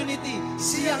dalam unity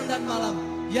siang dan malam,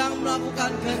 yang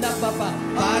melakukan kehendak Bapa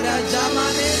pada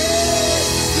zaman ini.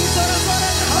 Di suara-suara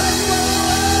terbaik buat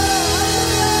Tuhan.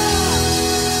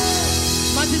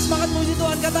 Masih semangat puji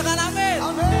Tuhan, katakan amin.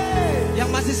 Amin. Yang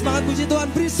masih semangat puji Tuhan,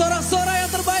 beri sorak-sorai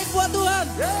yang terbaik buat Tuhan.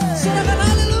 Silakan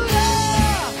haleluya.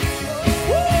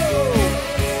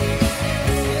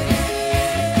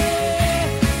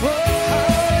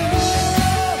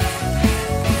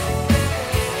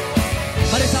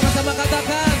 Mari sama-sama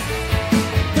katakan,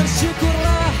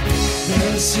 bersyukurlah,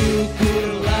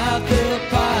 bersyukurlah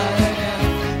kepadanya,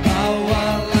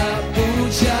 bawalah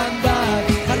pujian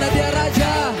bagi, karena dia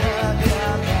Raja.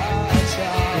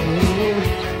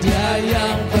 Dia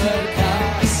yang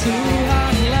perkasa,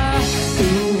 Tuhanlah,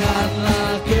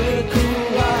 Tuhanlah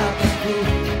kekuatanku,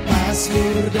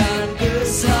 mazmur dan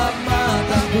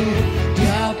keselamatanku,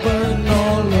 dia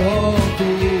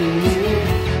penolongku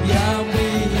yang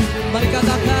mari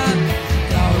katakan,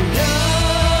 kau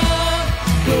yang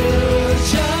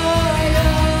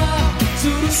percaya,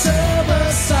 suruh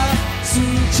semesta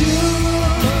sujud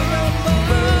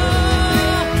menyembah.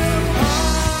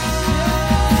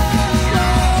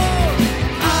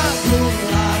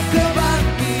 Akulah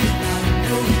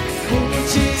kebangkitanku,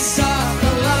 mujizat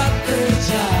telah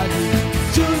terjadi,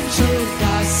 junjung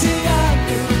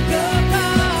kasihanmu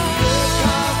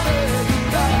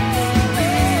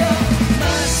dia,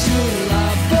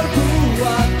 masyurlah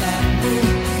perbuatanmu,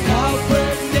 kau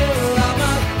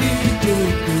penyelamat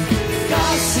hidupku,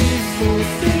 kasihmu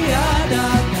tiada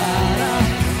tara,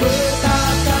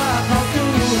 betapa kau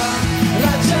Tuhan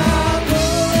Rajaku.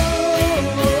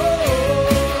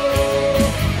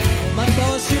 Mari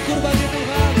bawa syukur bagi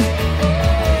Tuhan.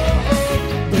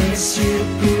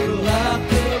 Bersyukurlah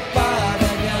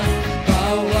kepadanya,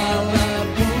 bawalah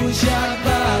pujian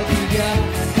bagi dia,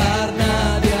 karena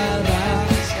dia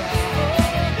Raja,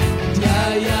 dia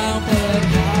yang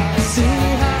perkasa,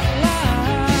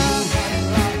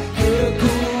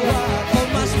 kekuatan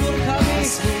pemazmur kami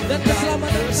dan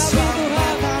keselamatan kami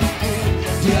Tuhan.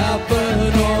 Dia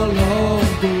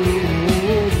penolongku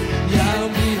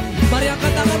yang mari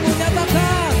angkat tanganmu,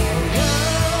 nyatakan,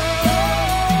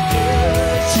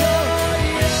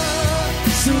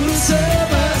 suruh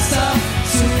semesta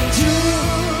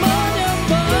sujud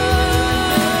menyembah.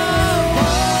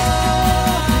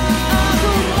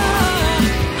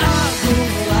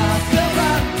 Akulah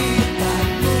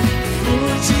kebangkitanmu,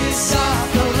 mujizat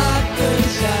telah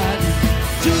terjadi,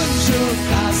 junjung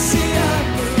kasih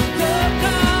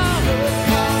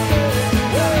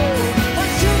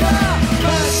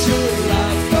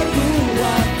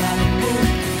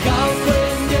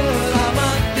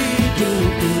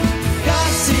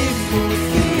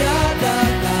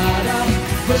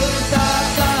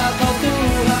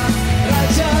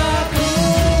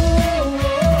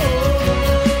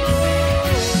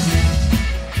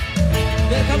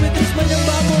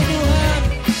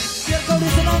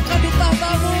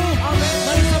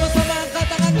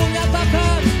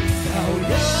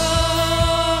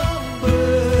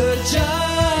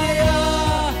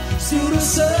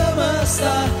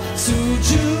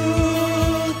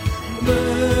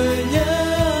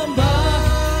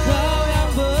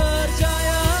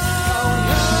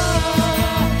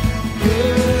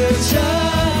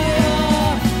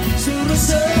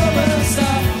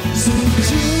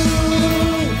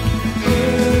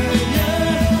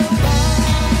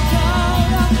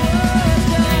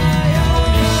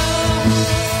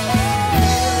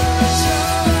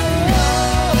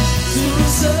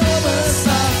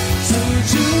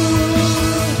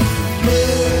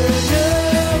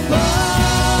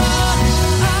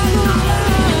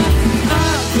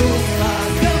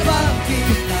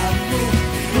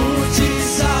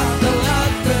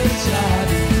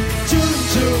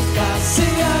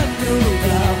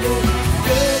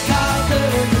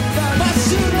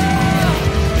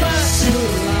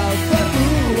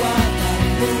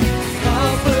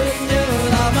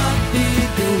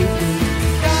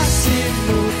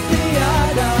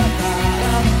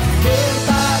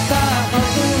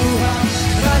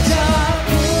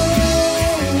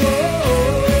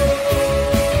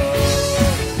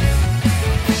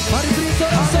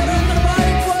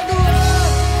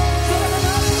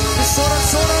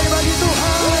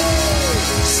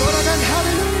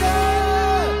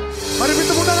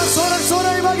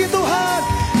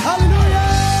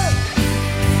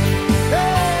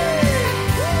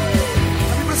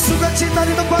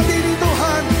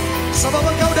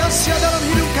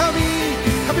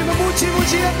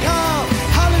memuji-muji Engkau.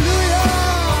 Haleluya.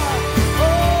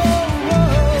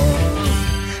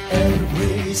 Every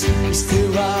praise is to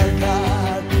our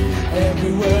God.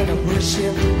 Every word of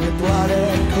worship with one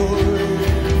accord.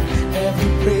 Every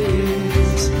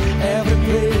praise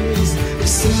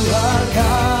is to our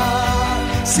God.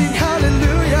 Sing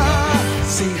hallelujah,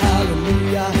 sing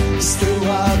hallelujah, is to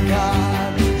our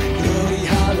God. Glory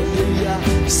hallelujah,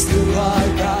 is to our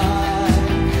God.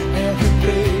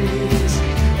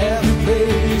 Every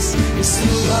praise is to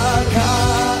our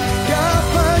God. God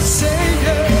my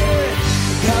Savior,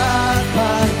 God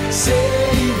my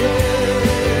Savior,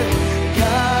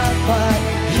 God my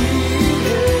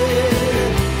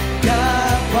healer,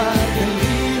 God my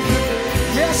deliverer.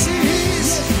 Yes He is,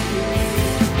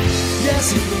 yes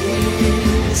He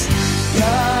is.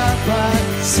 God my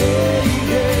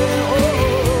Savior,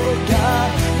 oh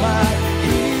God my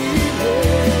healer,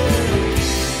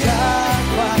 God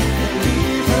my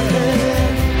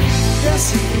deliverer.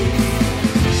 Yes He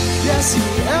is, yes He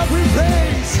is.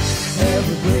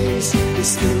 Every praise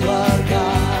is to our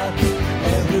God.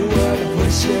 Every word of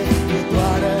worship with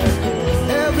one accord.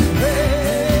 Every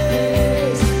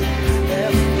praise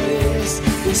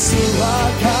is to our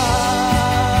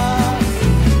God.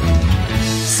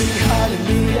 Sing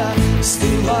hallelujah, is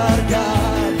to our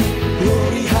God.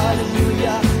 Glory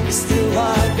hallelujah, is to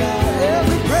our God.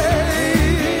 Every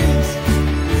praise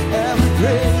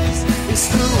is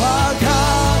to our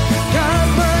God. God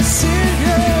my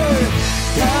Savior,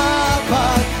 God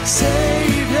my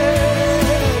Savior,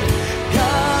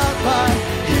 God my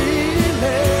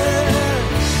healer,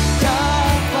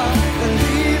 God my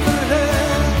deliverer.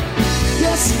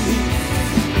 Yes He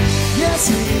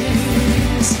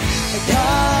is.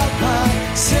 God my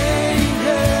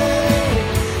Savior,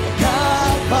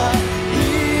 God my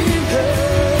healer,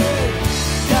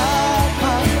 God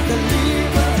my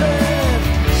deliverer.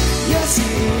 Yes He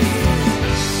is.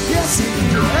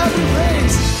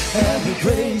 Every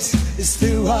praise is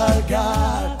to our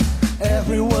God.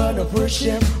 Every word of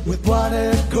worship with one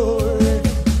accord.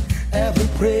 Every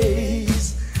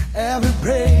praise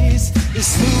is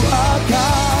to our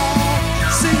God.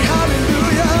 Sing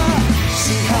hallelujah,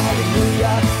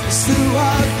 is to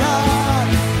our God.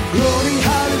 Glory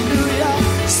hallelujah,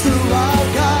 is to our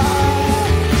God.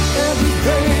 Every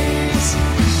praise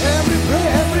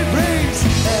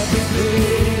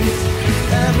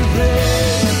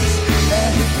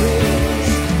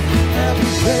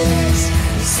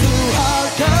is to our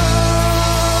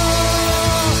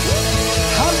God.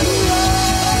 Haleluya.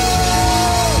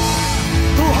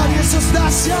 Tuhan Yesus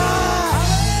dahsyat.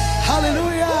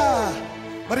 Haleluya.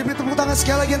 Mari beri tepuk tangan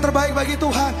sekali lagi yang terbaik bagi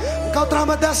Tuhan. Engkau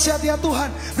teramat dahsyat ya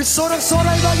Tuhan. Beri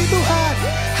sorak-sorai bagi Tuhan.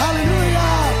 Haleluya.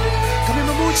 Kami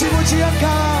memuji-muji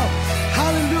Engkau.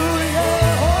 Haleluya.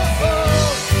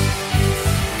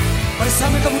 Mari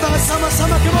sambil tepuk tangan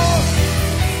sama-sama, come on.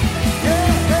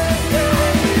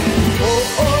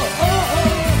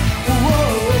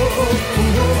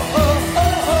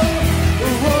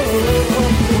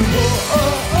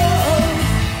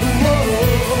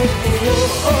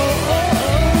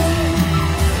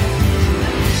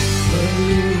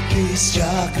 Melukis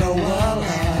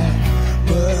cakrawala,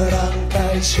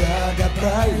 merangkai jagat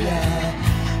raya,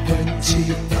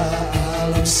 pencipta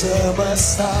alam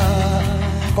semesta.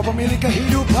 Kau pemilik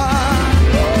kehidupan,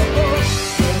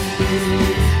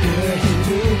 pemilik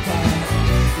kehidupan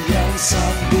yang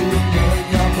sanggup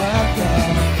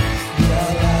menyelamatkan.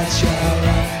 Dialah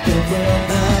jalan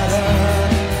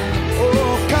kebenaran.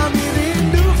 Oh, kami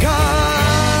rindukan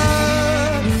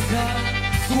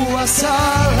kuasa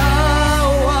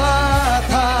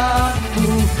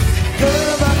lawatanmu.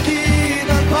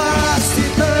 Kebangkitan pasti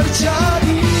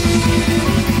terjadi.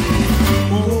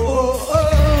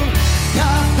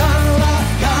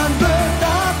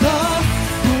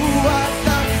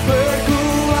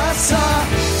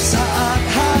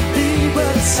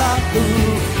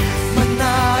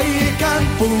 Menaikkan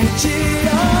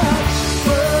pujian,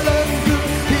 belenggu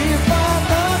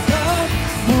dipatahkan,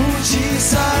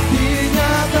 mujizat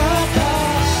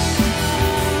dinyatakan.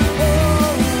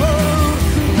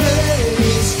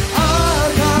 Praise our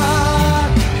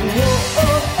God.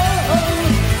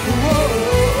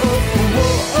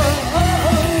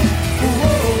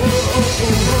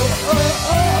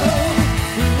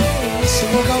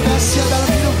 Semoga kau dahsyat dalam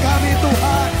hidup kami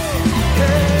Tuhan.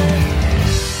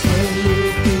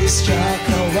 Melukis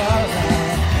cakrawala,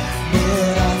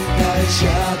 merangkai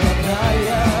jagat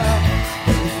raya,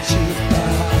 pencipta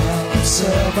alam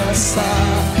semesta.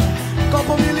 Kau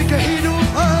pemilik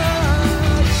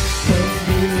kehidupan,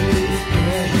 pemilik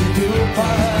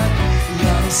kehidupan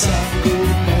yang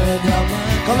sanggup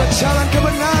menyelamatkan. Kau jalan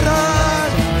kebenaran.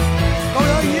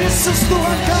 Kaulah Yesus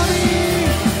Tuhan kami.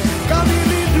 Kami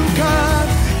rindukan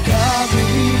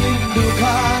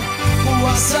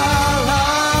kuasa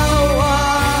lawatanmu.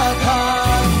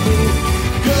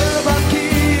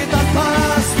 Kebangkitan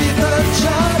pasti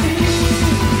terjadi.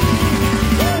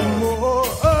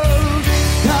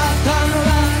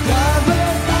 Datanglah dan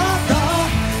berkata,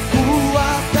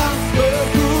 kuat dan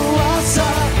berkuasa.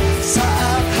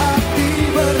 Saat hati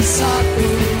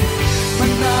bersatu,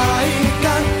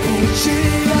 menaikkan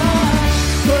pujian.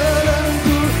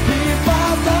 Belenggu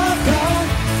dipatahkan,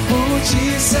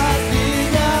 mujizat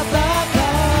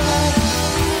dinyatakan.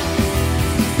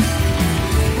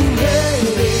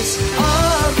 Praise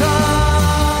our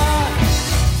God.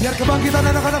 Biar kebangkitan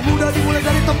anak-anak muda dimulai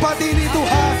dari tempat ini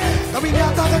Tuhan. Kami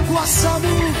nyatakan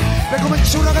kuasa-Mu, dan Kau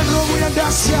mencurahkan Roh-Mu yang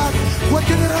dahsyat buat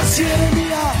generasi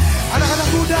Yeremia. Anak-anak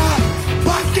muda,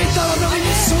 bangkit dalam nama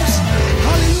Yesus.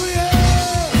 Haleluya.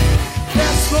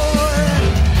 Yes Lord.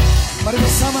 Mari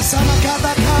bersama-sama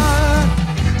katakan,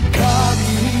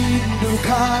 kami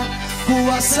rindukan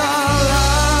kuasa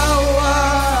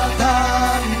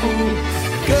lawatanmu.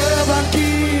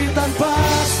 Kebangkitan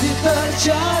pasti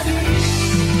terjadi.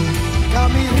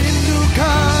 Kami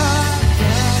rindukan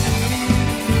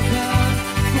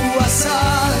kuasa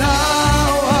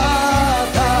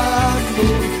lawatanmu.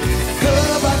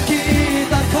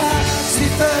 Kebangkitan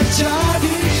pasti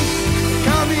terjadi.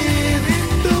 Kami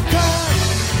rindukan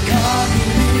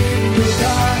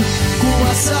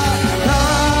kuasa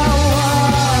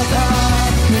lawatanmu.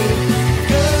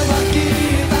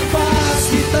 Kebangkitan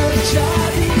pasti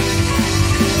terjadi.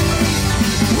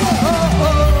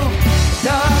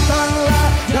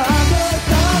 Datanglah dan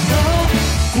berkata,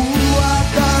 kuat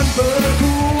dan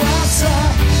berkuasa.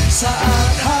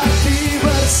 Saat hati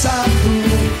bersatu,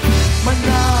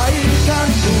 menaikkan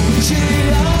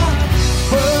pujian.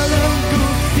 Belenggu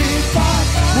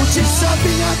dipatahkan, mujizat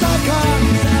dinyatakan.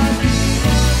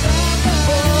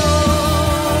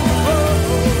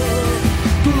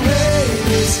 Great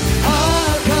is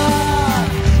our God,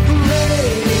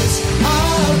 great is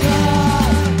our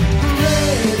God,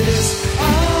 great is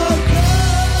our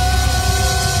God.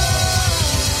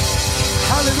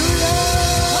 Haleluya.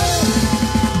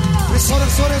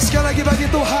 Sorak-sorak sekali lagi bagi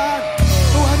Tuhan.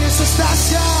 Tuhan Yesus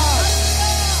dahsyat.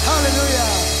 Haleluya.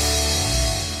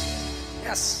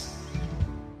 Yes.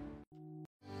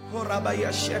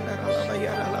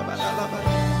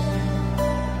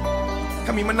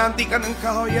 Kami menantikan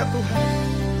Engkau ya Tuhan.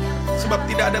 Sebab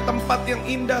tidak ada tempat yang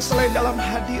indah selain dalam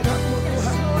hadirat-Mu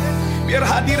Tuhan. Biar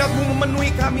hadirat-Mu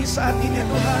memenuhi kami saat ini ya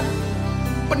Tuhan.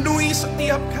 Penuhi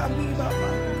setiap kami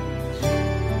Bapa.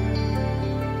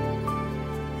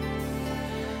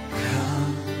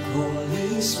 Come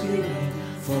Holy Spirit,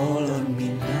 fall on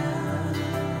me now.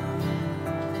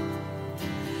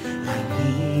 I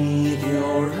need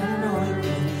your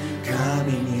anointing, come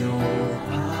in your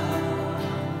power.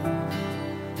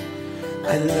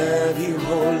 I love you,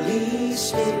 Holy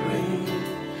Spirit,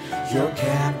 you're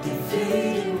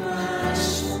captivating my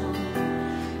soul.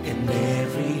 And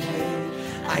every day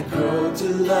I grow to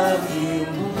love you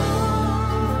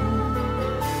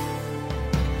more.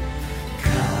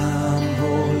 Come,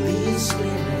 Holy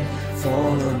Spirit,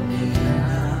 fall on me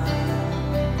now.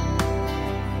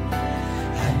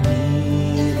 I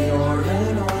need your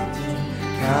anointing,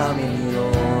 come in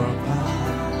your power.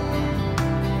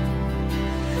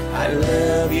 I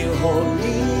love you,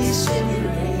 Holy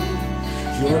Spirit,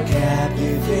 you're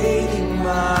captivating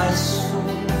my soul.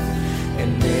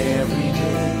 And every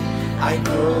day I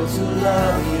grow to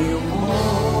love you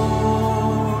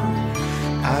more.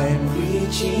 I'm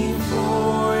reaching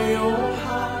for your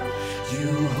heart.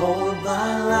 You hold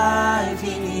my life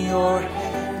in your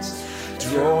hands,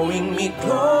 drawing me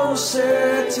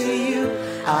closer to you.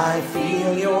 I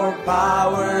feel your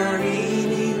power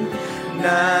in you.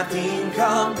 Nothing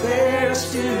compares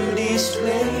to this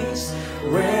place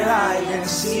where I can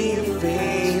see you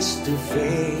face to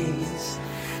face.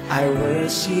 I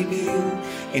worship you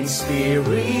in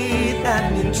spirit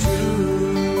and in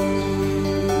truth.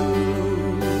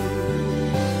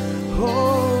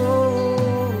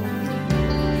 Oh,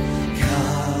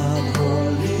 come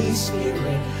Holy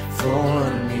Spirit, fall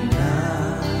on me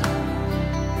now.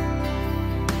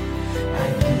 I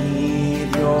need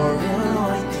your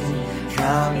anointing,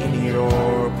 come in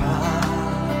your power.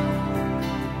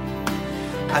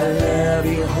 I love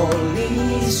you,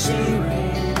 Holy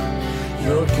Spirit,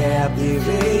 you're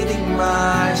captivating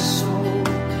my soul.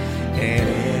 And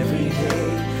every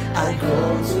day I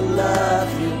grow to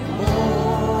love you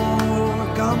more.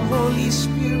 Come Holy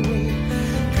Spirit,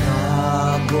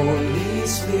 come Holy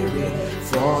Spirit,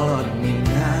 fall on me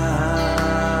now.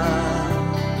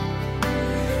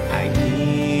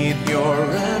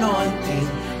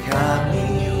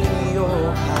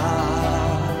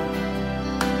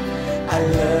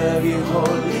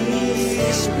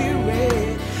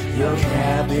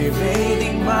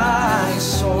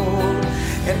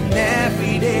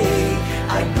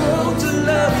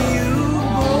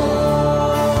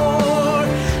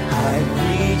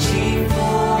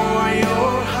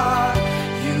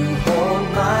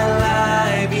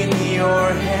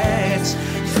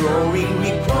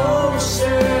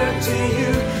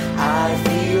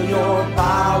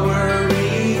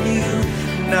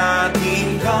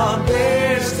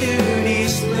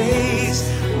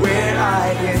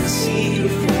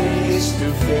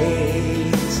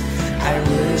 face. I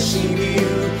worship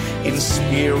you in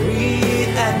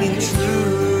spirit and in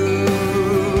truth.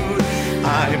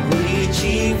 I'm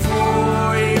reaching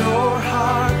for your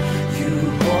heart. You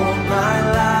hold my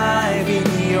life in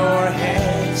your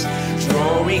hands,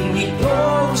 drawing me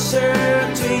closer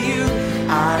to you.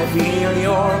 I feel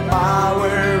your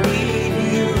power in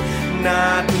you.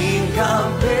 Nothing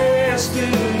compares to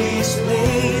this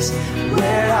place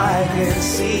where I can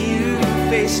see you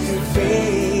face to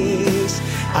face.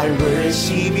 I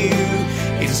worship you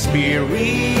in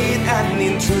spirit and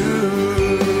in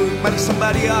truth. Mari sembah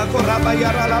Dia,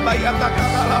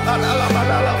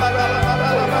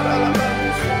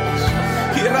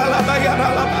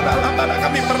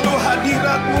 kami perlu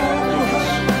hadirat-Mu Tuhan.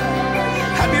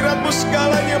 Hadirat-Mu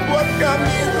segalanya buat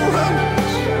kami Tuhan.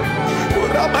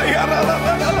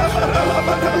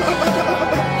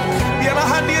 Biarlah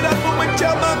hadirat-Mu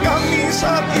menjamah kami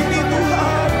saat ini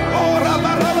Tuhan.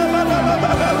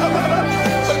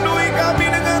 Penuhi kami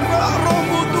dengan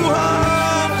roh-Mu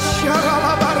Tuhan.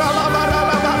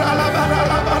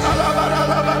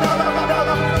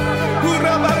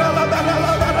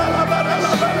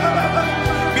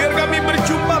 Biar kami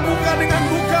berjumpa muka dengan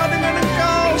muka dengan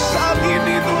Engkau saat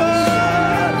ini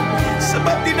Tuhan.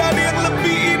 Sebab tidak ada yang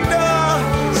lebih indah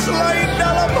selain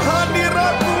dalam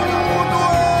hadirat-Mu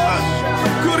Tuhan.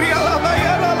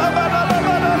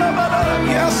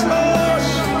 Yes Lord.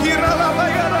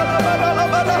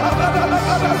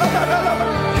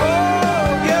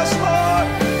 Oh yes Lord.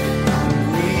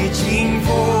 Reaching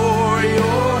for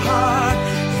your heart.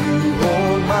 You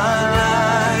hold my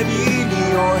life in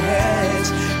your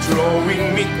hands,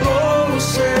 drawing me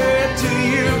closer to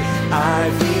you.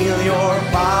 I feel your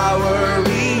power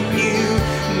in you.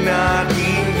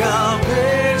 Nothing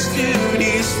compares to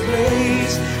this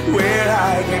place where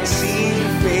I can see you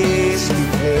face to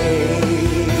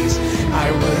face. I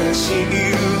worship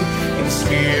you in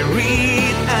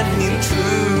spirit and in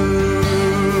truth.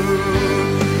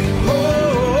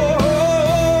 Oh,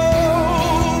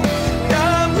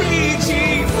 I'm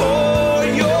reaching for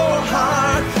your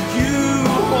heart. You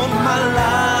hold my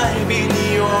life in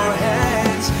your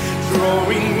hands,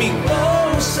 drawing me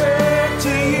closer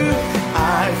to you.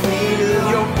 I feel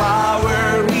your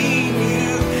power in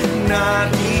you.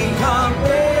 Nothing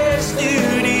compares to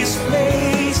this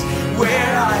place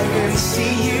where I can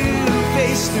see you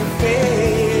face to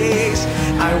face.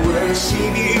 I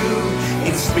worship you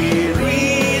in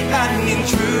spirit and in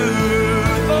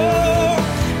truth. Oh,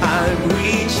 I'm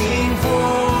reaching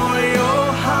for your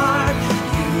heart.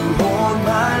 You hold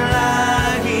my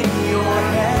life in your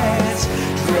hands,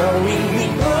 drawing me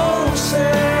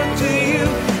closer to you.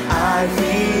 I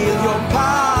feel your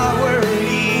power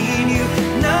in you.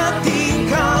 Nothing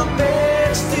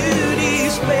compares to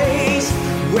this place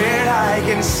where I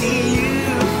can see you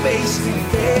face to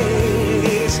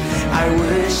face. I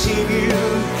worship you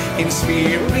in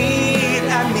spirit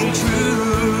and in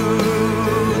truth.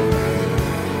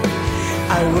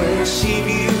 I worship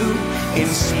you in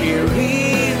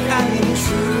spirit and in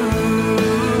truth.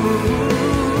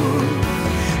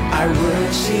 I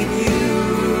worship you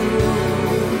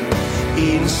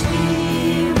in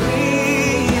spirit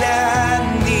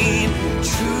and in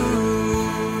truth.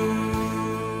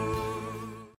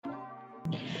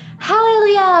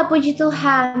 Haleluya, puji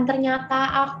Tuhan.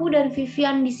 Ternyata aku dan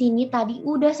Vivian di sini tadi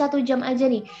udah 1 jam aja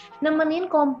nih nemenin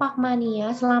Kompak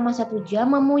Mania selama 1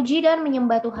 jam memuji dan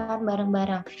menyembah Tuhan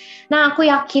bareng-bareng. Nah, aku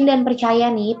yakin dan percaya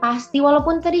nih, pasti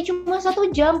walaupun tadi cuma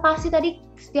 1 jam, pasti tadi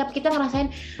setiap kita ngerasain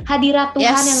hadirat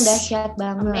Tuhan yang dahsyat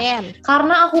banget. Amen.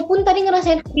 Karena aku pun tadi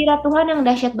ngerasain hadirat Tuhan yang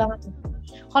dahsyat banget.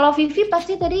 Kalau Vivi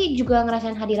pasti tadi juga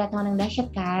ngerasain hadirat Tuhan yang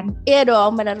dahsyat kan? Iya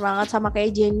dong, benar banget sama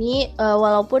kayak Jenny.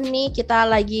 Walaupun nih kita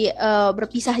lagi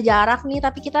berpisah jarak nih,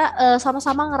 tapi kita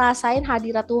sama-sama ngerasain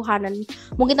hadirat Tuhan. Dan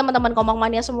mungkin teman-teman Kompak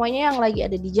Mania semuanya yang lagi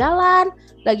ada di jalan,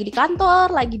 lagi di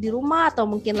kantor, lagi di rumah, atau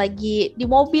mungkin lagi di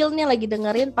mobil nih lagi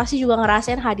dengerin, pasti juga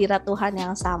ngerasain hadirat Tuhan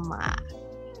yang sama.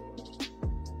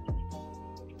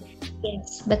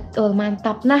 Yes, betul,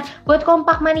 mantap. Nah, buat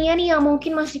Kompak Mania nih yang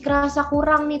mungkin masih kerasa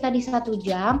kurang nih tadi 1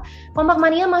 jam, Kompak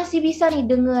Mania masih bisa nih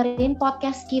dengerin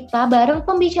podcast kita bareng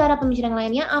pembicara-pembicara yang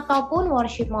lainnya ataupun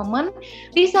worship moment.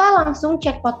 Bisa langsung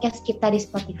cek podcast kita di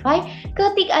Spotify,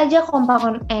 ketik aja Kompak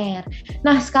on Air.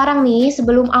 Nah, sekarang nih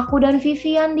sebelum aku dan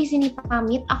Vivian di sini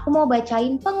pamit, aku mau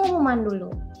bacain pengumuman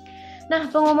dulu. Nah,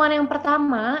 pengumuman yang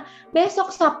pertama,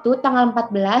 besok Sabtu tanggal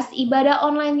 14, ibadah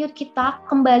online youth kita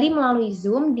kembali melalui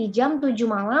Zoom di jam 7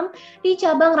 malam di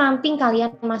cabang ranting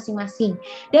kalian masing-masing.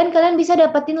 Dan kalian bisa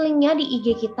dapetin linknya di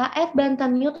IG kita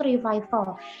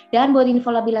 @BantenYouthRevival. Dan buat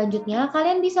info lebih lanjutnya,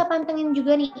 kalian bisa pantengin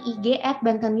juga nih IG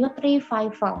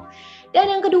 @BantenYouthRevival. Dan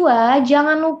yang kedua,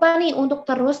 jangan lupa nih untuk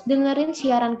terus dengerin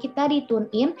siaran kita di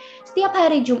TuneIn setiap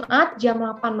hari Jumat jam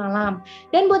 8 malam.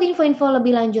 Dan buat info-info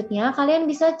lebih lanjutnya, kalian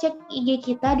bisa cek IG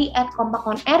kita di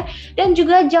 @kompakonair dan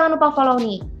juga jangan lupa follow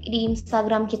nih di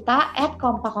Instagram kita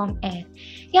 @kompakonair.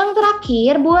 Yang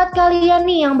terakhir, buat kalian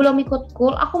nih yang belum ikut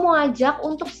cool, aku mau ajak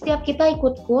untuk setiap kita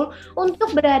ikut cool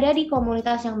untuk berada di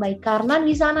komunitas yang baik. Karena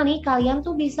di sana nih kalian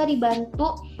tuh bisa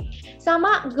dibantu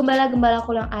sama gembala-gembala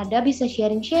cool yang ada, bisa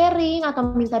sharing-sharing atau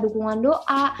minta dukungan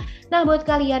doa. Nah, buat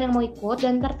kalian yang mau ikut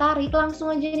dan tertarik, langsung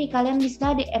aja nih kalian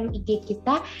bisa DM IG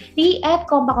kita di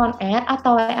 @kompakonair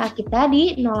atau WA kita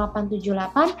di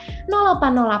 0878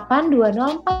 0808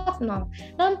 2040.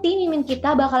 Nanti mimin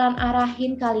kita bakalan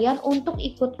arahin kalian untuk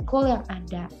ikut cool yang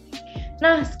ada.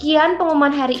 Nah, sekian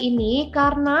pengumuman hari ini.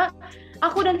 Karena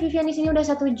aku dan Vivian di sini udah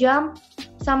 1 jam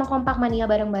sama Kompak Mania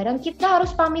bareng-bareng, kita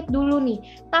harus pamit dulu nih.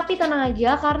 Tapi tenang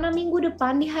aja, karena minggu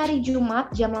depan di hari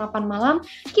Jumat jam 8 malam,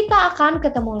 kita akan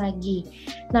ketemu lagi.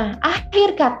 Nah,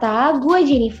 akhir kata, gue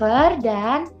Jennifer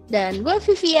dan gue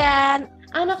Vivian.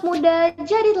 Anak muda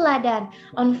jadi teladan.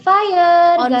 On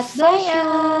fire. On God bless you.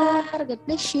 fire. God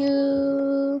bless you.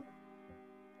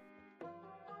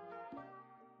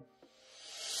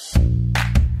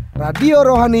 Radio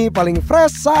Rohani paling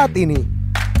fresh saat ini.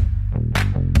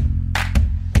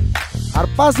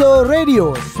 Harpazo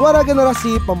Radio, suara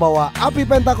generasi pembawa api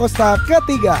Pentakosta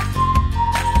ketiga.